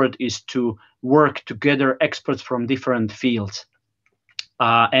forward is to work together, experts from different fields.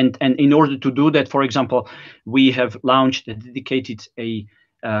 And in order to do that, for example, we have launched a dedicated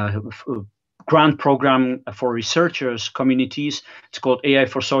grant program for researchers, communities. It's called AI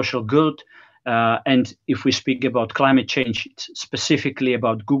for Social Good. And if we speak about climate change, it's specifically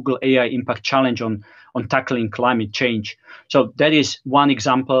about Google AI Impact Challenge on tackling climate change. So that is one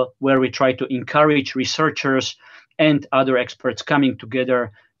example where we try to encourage researchers and other experts coming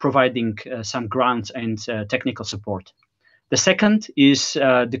together, providing some grants and technical support. The second is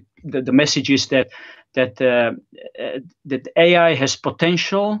the message is that AI has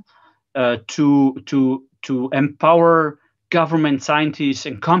potential to empower government, scientists,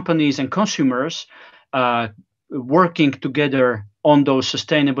 and companies and consumers working together on those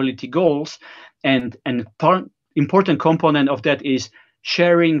sustainability goals. And important component of that is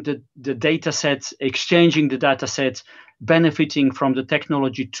sharing the data sets, exchanging the data sets, benefiting from the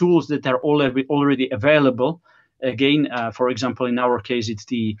technology tools that are already available. Again, for example, in our case, it's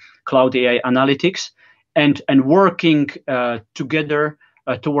the cloud AI analytics, and working together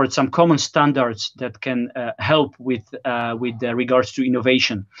towards some common standards that can help with regards to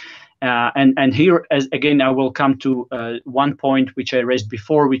innovation. And here, again, I will come to one point which I raised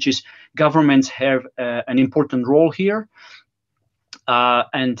before, which is governments have an important role here.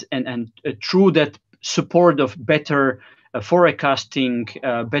 And through that support of better forecasting,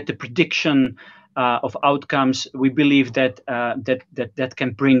 better prediction of outcomes, we believe that that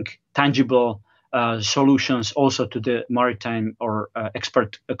can bring tangible solutions also to the maritime or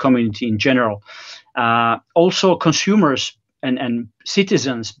expert community in general. Also, consumers and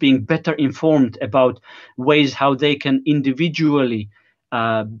citizens being better informed about ways how they can individually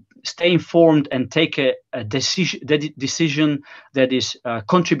stay informed and take a decision that is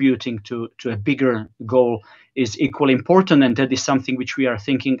contributing to a bigger goal is equally important. And that is something which we are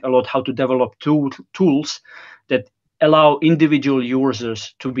thinking a lot, how to develop tools that allow individual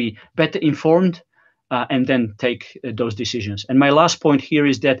users to be better informed and then take those decisions. And my last point here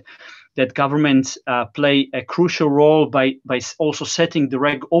is that governments play a crucial role by also setting the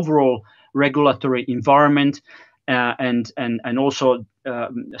overall regulatory environment and also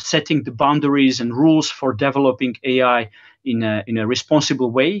setting the boundaries and rules for developing AI in a responsible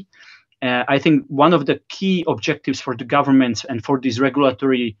way. I think one of the key objectives for the governments and for these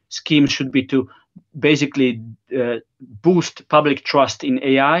regulatory schemes should be to basically boost public trust in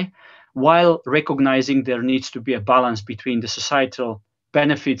AI, while recognizing there needs to be a balance between the societal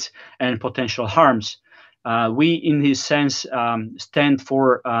benefits and potential harms. We, in this sense, stand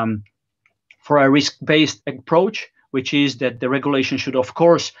for a risk-based approach, which is that the regulation should, of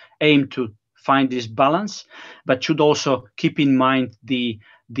course, aim to find this balance, but should also keep in mind the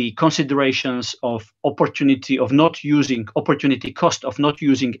considerations of opportunity cost of not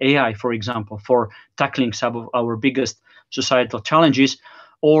using AI, for example, for tackling some of our biggest societal challenges,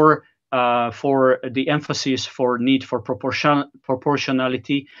 or for the emphasis for need for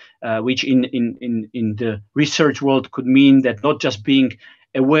proportionality, which in the research world could mean that not just being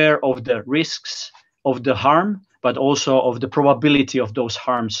aware of the risks of the harm, but also of the probability of those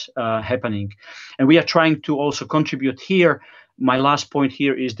harms happening. And we are trying to also contribute here. My last point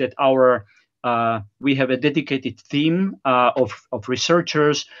here is that we have a dedicated team of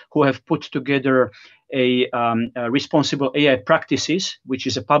researchers who have put together a responsible AI practices, which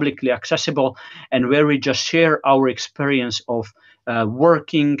is publicly accessible, and where we just share our experience of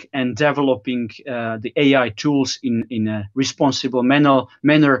working and developing the AI tools in a responsible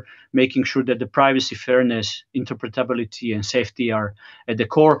manner, making sure that the privacy, fairness, interpretability, and safety are at the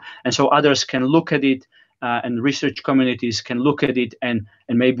core. And so others can look at it, and research communities can look at it and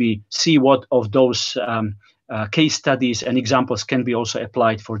maybe see what of those case studies and examples can be also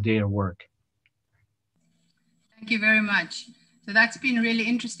applied for their work. Thank you very much. So that's been really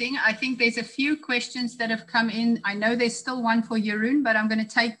interesting. I think there's a few questions that have come in. I know there's still one for Jeroen, but I'm going to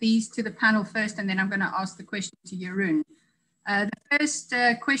take these to the panel first, and then I'm going to ask the question to Jeroen. The first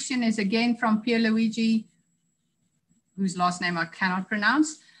question is again from Pierluigi, whose last name I cannot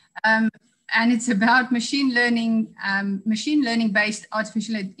pronounce. And it's about machine learning. Machine learning-based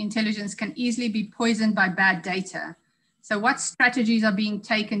artificial intelligence can easily be poisoned by bad data. So what strategies are being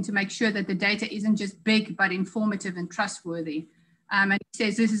taken to make sure that the data isn't just big, but informative and trustworthy? And he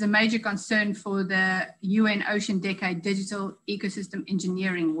says this is a major concern for the UN Ocean Decade digital ecosystem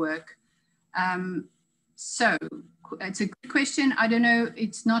engineering work. So it's a good question. I don't know,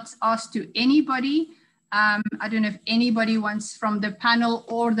 it's not asked to anybody. I don't know if anybody wants from the panel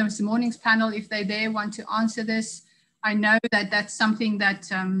or this morning's panel, if they're there, want to answer this. I know that that's something that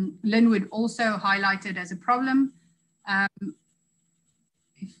Linwood also highlighted as a problem.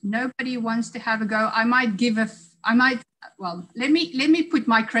 If nobody wants to have a go, well, let me put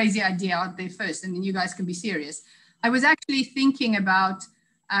my crazy idea out there first, and then you guys can be serious. I was actually thinking about,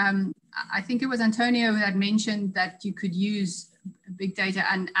 I think it was Antonia who had mentioned that you could use big data,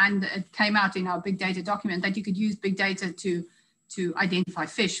 and it came out in our big data document that you could use big data to identify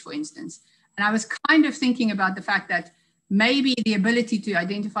fish, for instance. And I was kind of thinking about the fact that maybe the ability to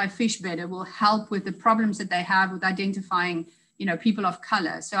identify fish better will help with the problems that they have with identifying, people of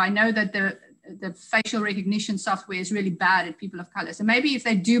color. So I know that the facial recognition software is really bad at people of color. So maybe if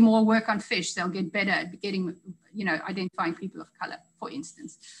they do more work on fish, they'll get better at getting, identifying people of color, for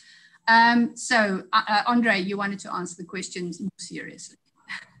instance. So Ondrej, you wanted to answer the questions more seriously.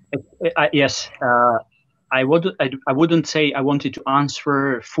 Yes. I wouldn't say I wanted to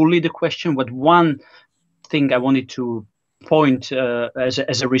answer fully the question, but one thing I wanted to point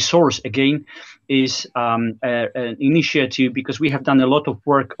as a resource again is an initiative, because we have done a lot of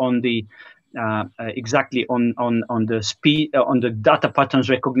work on the exactly on the speed on the data patterns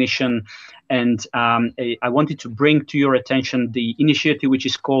recognition, and I wanted to bring to your attention the initiative which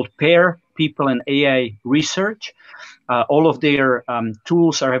is called Pair People and AI Research. All of their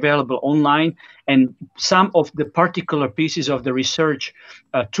tools are available online, and some of the particular pieces of the research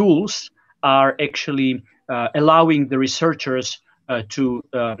tools are actually allowing the researchers to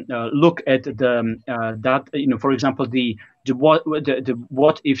look at the for example, the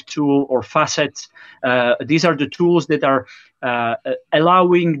what if tool or facets. These are the tools that are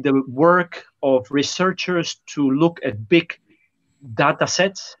allowing the work of researchers to look at big data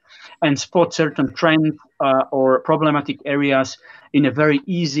sets and spot certain trends or problematic areas in a very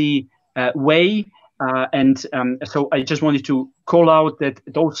easy way. So I just wanted to call out that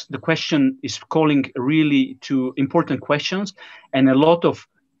the question is calling really to important questions, and a lot of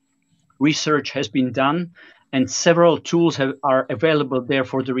research has been done, and several tools are available there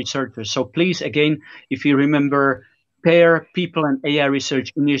for the researchers. So please, again, if you remember, Pair People and AI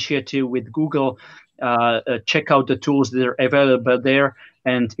Research Initiative with Google, check out the tools that are available there.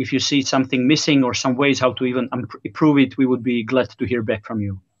 And if you see something missing or some ways how to even improve it, we would be glad to hear back from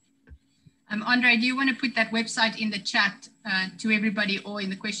you. Ondrej, do you want to put that website in the chat to everybody or in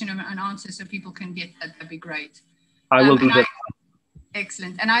the question and answer so people can get that? That'd be great. I will do that.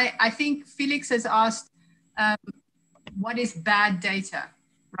 Excellent. And I think Felix has asked, what is bad data,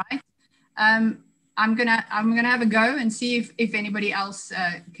 right? I'm gonna have a go and see if anybody else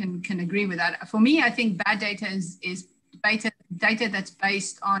can agree with that. For me, I think bad data is data that's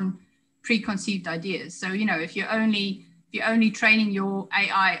based on preconceived ideas. So, you know, if you're only training your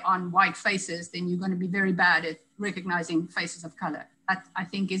AI on white faces, then you're going to be very bad at recognizing faces of color. That, I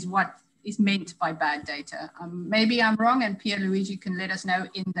think, is what is meant by bad data. Maybe I'm wrong, and Pierluigi can let us know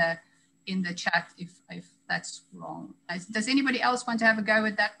in the chat if that's wrong. Does anybody else want to have a go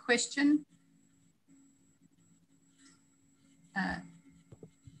at that question?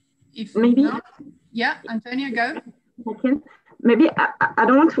 If maybe not, yeah, Antonia, go. Okay. Maybe I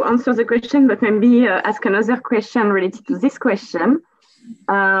don't want to answer the question, but maybe ask another question related to this question,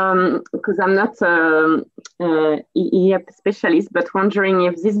 because I'm not EEP specialist, but wondering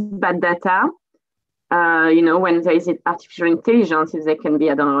if this bad data, you know, when there is artificial intelligence, if there can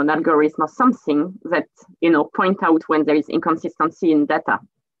be, I don't know, an algorithm or something that, you know, point out when there is inconsistency in data.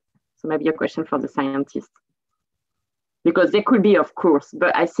 So maybe a question for the scientist. Because they could be, of course,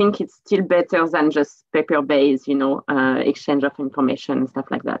 but I think it's still better than just paper-based, you know, exchange of information and stuff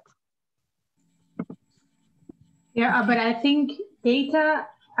like that. Yeah, but I think data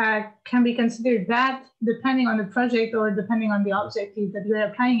can be considered that depending on the project or depending on the objective that you're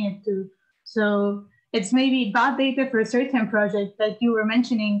applying it to. So it's maybe bad data for a certain project, like you were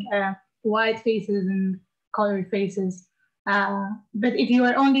mentioning, white faces and colored faces. But if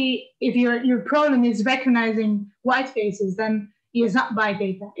your problem is recognizing white faces, then it's not bad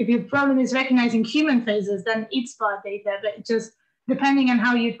data. If your problem is recognizing human faces, then it's bad data. But just depending on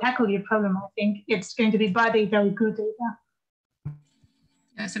how you tackle your problem, I think it's going to be bad data or good data.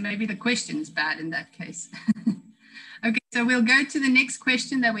 Yeah, so maybe the question is bad in that case. Okay, so we'll go to the next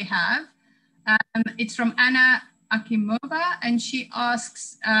question that we have. It's from Anna Akimova, and she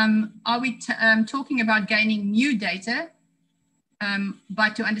asks, are we talking about gaining new data?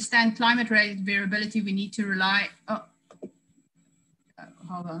 But to understand climate-related variability, we need to rely.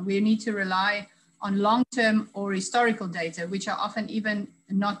 We need to rely on long-term or historical data, which are often even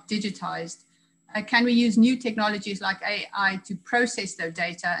not digitized. Can we use new technologies like AI to process their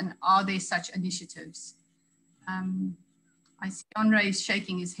data, and are there such initiatives? I see Ondrej is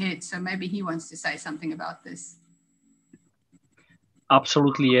shaking his head, so maybe he wants to say something about this.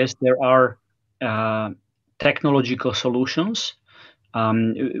 Absolutely, yes. There are technological solutions.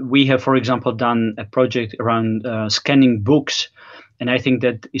 We have, for example, done a project around scanning books, and I think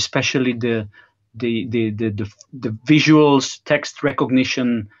that especially the visuals, text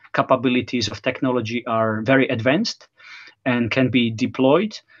recognition capabilities of technology are very advanced and can be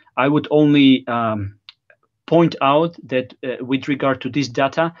deployed. I would only point out that with regard to this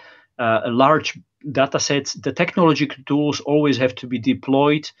data, large data sets, the technological tools always have to be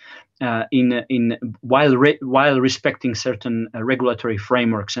deployed while respecting certain regulatory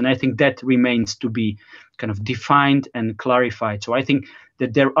frameworks, and I think that remains to be kind of defined and clarified. So I think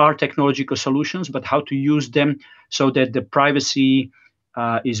that there are technological solutions, but how to use them so that the privacy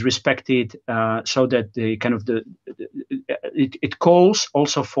is respected, so that the kind of it calls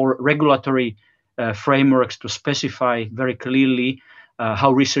also for regulatory frameworks to specify very clearly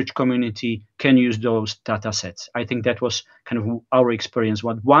how research community can use those data sets. I think that was kind of our experience.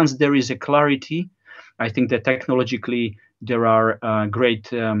 Once there is a clarity, I think that technologically there are great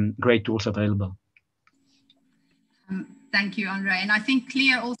tools available. Thank you, Ondrej. And I think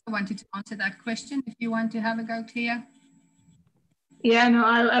Clea also wanted to answer that question. If you want to have a go, Clea. Yeah, no,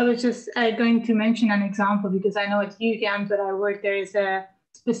 I was just going to mention an example, because I know at UCAM that I work, there is a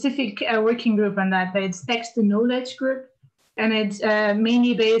specific working group on that, but it's text to knowledge group. And it's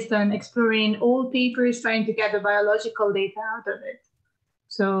mainly based on exploring old papers, trying to get the biological data out of it.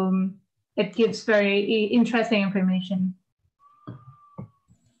 So it gives very interesting information.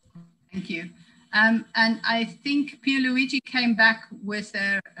 Thank you. And I think Pierluigi came back with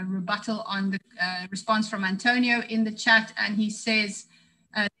a rebuttal on the response from Antonio in the chat, and he says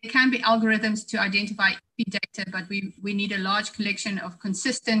there can be algorithms to identify data, but we need a large collection of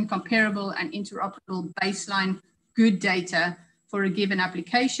consistent, comparable, and interoperable baseline good data for a given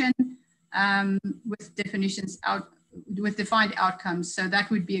application with defined outcomes. So that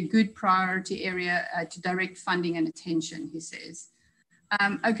would be a good priority area to direct funding and attention, he says.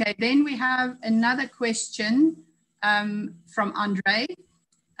 Okay, then we have another question from Ondrej.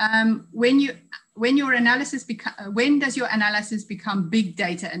 When does your analysis become big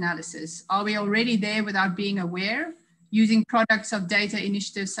data analysis? Are we already there without being aware? Using products of data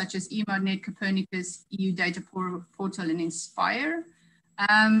initiatives such as EMARNet, Copernicus, EU Data Portal, and Inspire.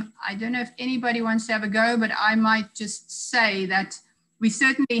 I don't know if anybody wants to have a go, but I might just say that we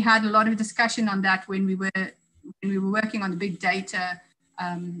certainly had a lot of discussion on that when we were working on the big data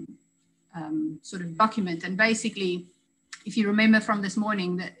sort of document. And basically, if you remember from this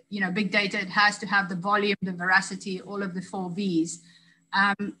morning, that big data, it has to have the volume, the veracity, all of the 4 V's.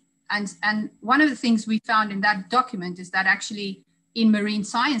 And one of the things we found in that document is that actually in marine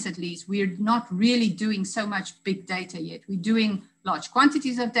science, at least, we're not really doing so much big data yet. We're doing large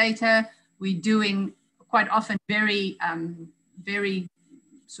quantities of data. We're doing quite often very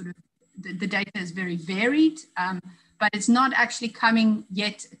sort of, the data is very varied, but it's not actually coming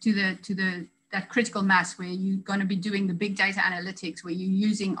yet to that critical mass where you're going to be doing the big data analytics, where you're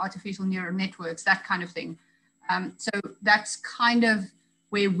using artificial neural networks, that kind of thing. So that's kind of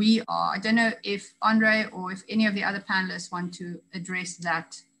where we are. I don't know if Ondrej or if any of the other panelists want to address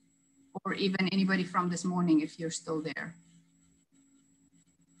that, or even anybody from this morning, if you're still there.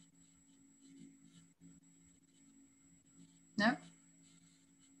 No?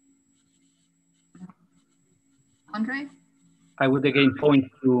 Ondrej? I would again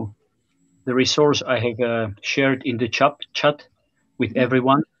point to the resource I have shared in the chat with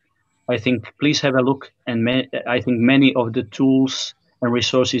everyone. I think please have a look, and I think many of the tools and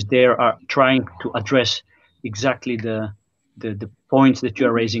resources there are trying to address exactly the points that you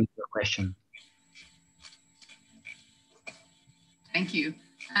are raising in your question. Thank you.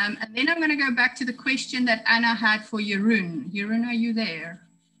 And then I'm going to go back to the question that Anna had for Jeroen. Jeroen, are you there?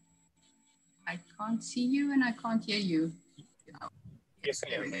 I can't see you and I can't hear you. Yes,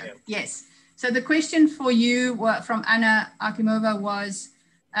 I am. Yes. So the question for you from Anna Akimova was,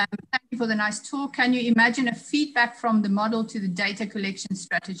 thank you for the nice talk. Can you imagine a feedback from the model to the data collection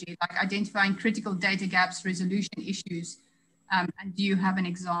strategy, like identifying critical data gaps, resolution issues? And do you have an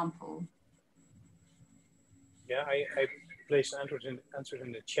example? Yeah, I placed an answer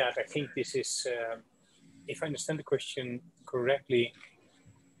in the chat. I think this is, if I understand the question correctly,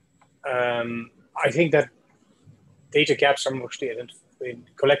 I think that data gaps are mostly identified in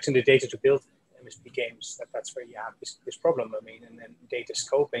collecting the data to build MSP games. That's where you have this problem. I mean, and then data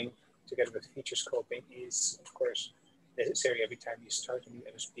scoping together with feature scoping is, of course, necessary every time you start a new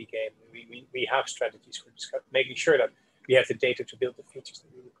MSP game. We have strategies for making sure that we have the data to build the features that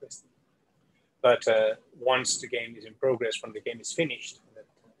we request. But once the game is in progress, when the game is finished, and that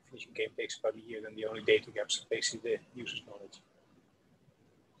finishing game takes about a year, then the only data gaps are basically the user's knowledge.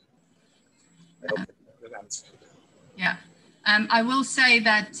 I hope that answers it. Yeah. I will say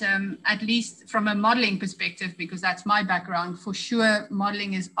that at least from a modeling perspective, because that's my background, for sure,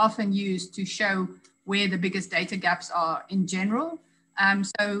 modeling is often used to show where the biggest data gaps are in general.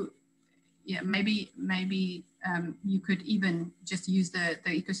 So yeah, maybe you could even just use the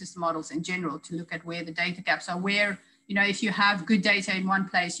ecosystem models in general to look at where the data gaps are, where, if you have good data in one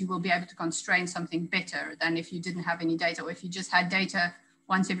place, you will be able to constrain something better than if you didn't have any data, or if you just had data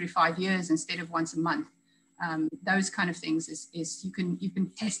once every 5 years instead of once a month. Those kind of things is you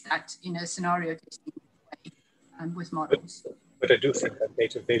can test that in a scenario testing way with models. But I do think that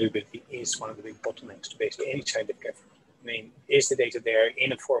data availability is one of the big bottlenecks to basically any scientific effort. I mean, is the data there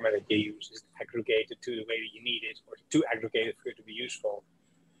in a format that you use? Is it aggregated to the way that you need it, or too aggregated for it to be useful?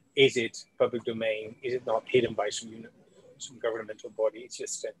 Is it public domain? Is it not hidden by some governmental body? It's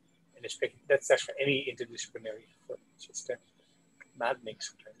just that's for any interdisciplinary effort. It's just maddening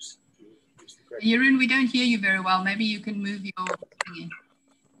sometimes. Jeroen, we don't hear you very well. Maybe you can move your thingy.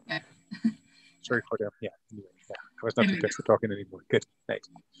 Yeah. Sorry for that. Yeah. Anyway, yeah. I was not prepared for talking anymore. Good. Thanks.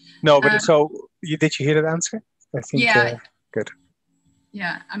 No, but so did you hear that answer? I think. Yeah. Good.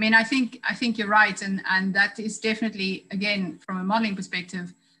 Yeah. I mean, I think you're right, and that is definitely, again, from a modeling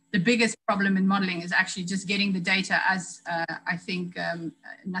perspective, the biggest problem in modeling is actually just getting the data, as I think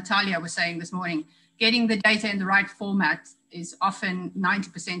Natalia was saying this morning. Getting the data in the right format is often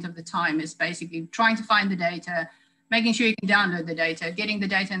 90% of the time is basically trying to find the data, making sure you can download the data, getting the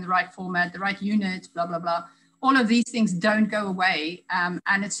data in the right format, the right unit, blah, blah, blah. All of these things don't go away.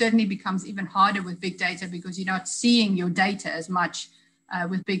 And it certainly becomes even harder with big data because you're not seeing your data as much.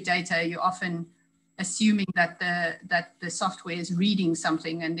 With big data, you're often assuming that the software is reading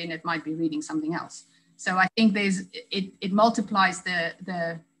something and then it might be reading something else. So I think it multiplies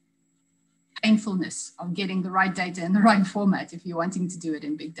the painfulness of getting the right data in the right format if you're wanting to do it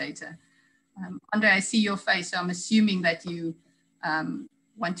in big data. Ondrej, I see your face, so I'm assuming that you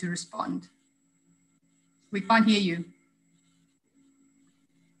want to respond. We can't hear you.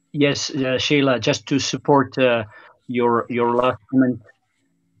 Yes, Sheila, just to support your last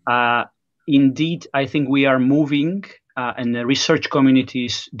comment. Indeed, I think we are moving, and the research community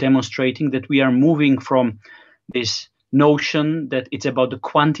is demonstrating that we are moving from this notion that it's about the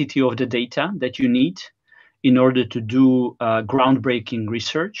quantity of the data that you need in order to do groundbreaking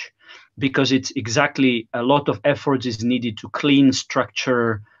research, because it's exactly a lot of effort is needed to clean,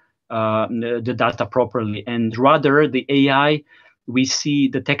 structure the data properly. And rather the AI, we see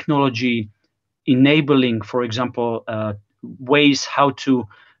the technology enabling, for example, ways how to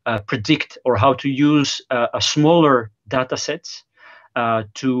predict or how to use a smaller data sets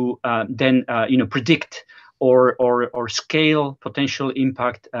to then predict or scale potential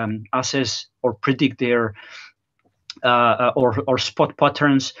impact, assess or predict their or spot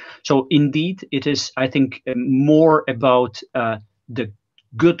patterns. So indeed, it is, I think, more about the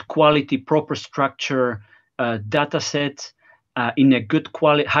good quality, proper structure data set in a good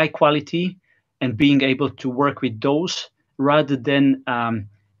quality, high quality, and being able to work with those rather than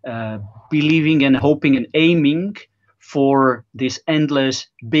believing and hoping and aiming for these endless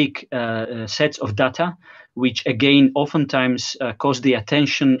big sets of data, which again oftentimes cause the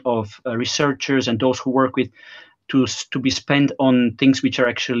attention of researchers and those who work with to be spent on things which are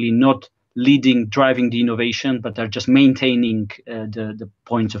actually not driving the innovation, but are just maintaining the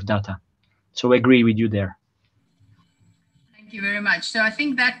points of data. So I agree with you there. Thank you very much. So I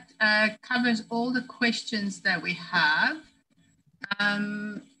think that covers all the questions that we have.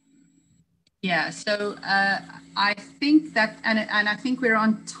 Yeah, so I think that, and I think we're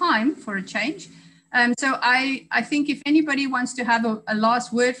on time for a change. So I think if anybody wants to have a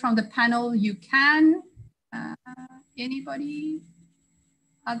last word from the panel, you can. Anybody?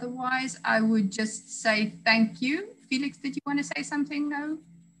 Otherwise, I would just say thank you. Felix, did you want to say something? No?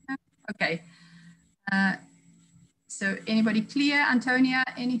 No? Okay. So anybody? Clea, Antonia,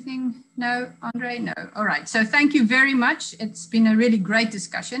 anything? No? Ondrej? No. All right. So thank you very much. It's been a really great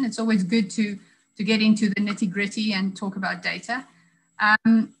discussion. It's always good to get into the nitty-gritty and talk about data.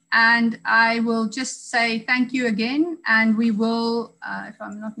 And I will just say thank you again. And we will, if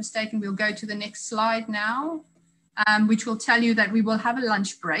I'm not mistaken, we'll go to the next slide now, which will tell you that we will have a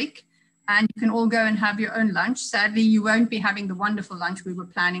lunch break. And you can all go and have your own lunch. Sadly, you won't be having the wonderful lunch we were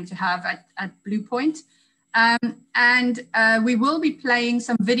planning to have at Blue Point. And we will be playing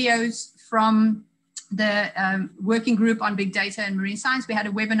some videos from the working group on big data and marine science. We had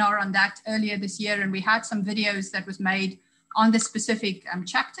a webinar on that earlier this year, and we had some videos that was made on the specific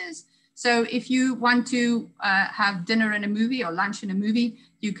chapters. So if you want to have dinner and a movie or lunch and a movie,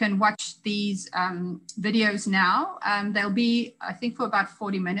 you can watch these videos now. They'll be, I think, for about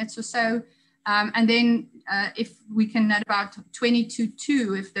 40 minutes or so. And then if we can, at about 20 to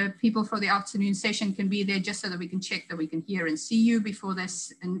 2, if the people for the afternoon session can be there, just so that we can check that we can hear and see you before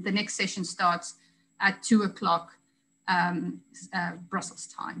this, and the next session starts at 2 o'clock Brussels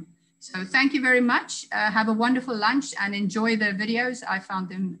time. So thank you very much. Have a wonderful lunch and enjoy the videos. I found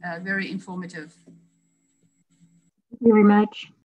them very informative. Thank you very much.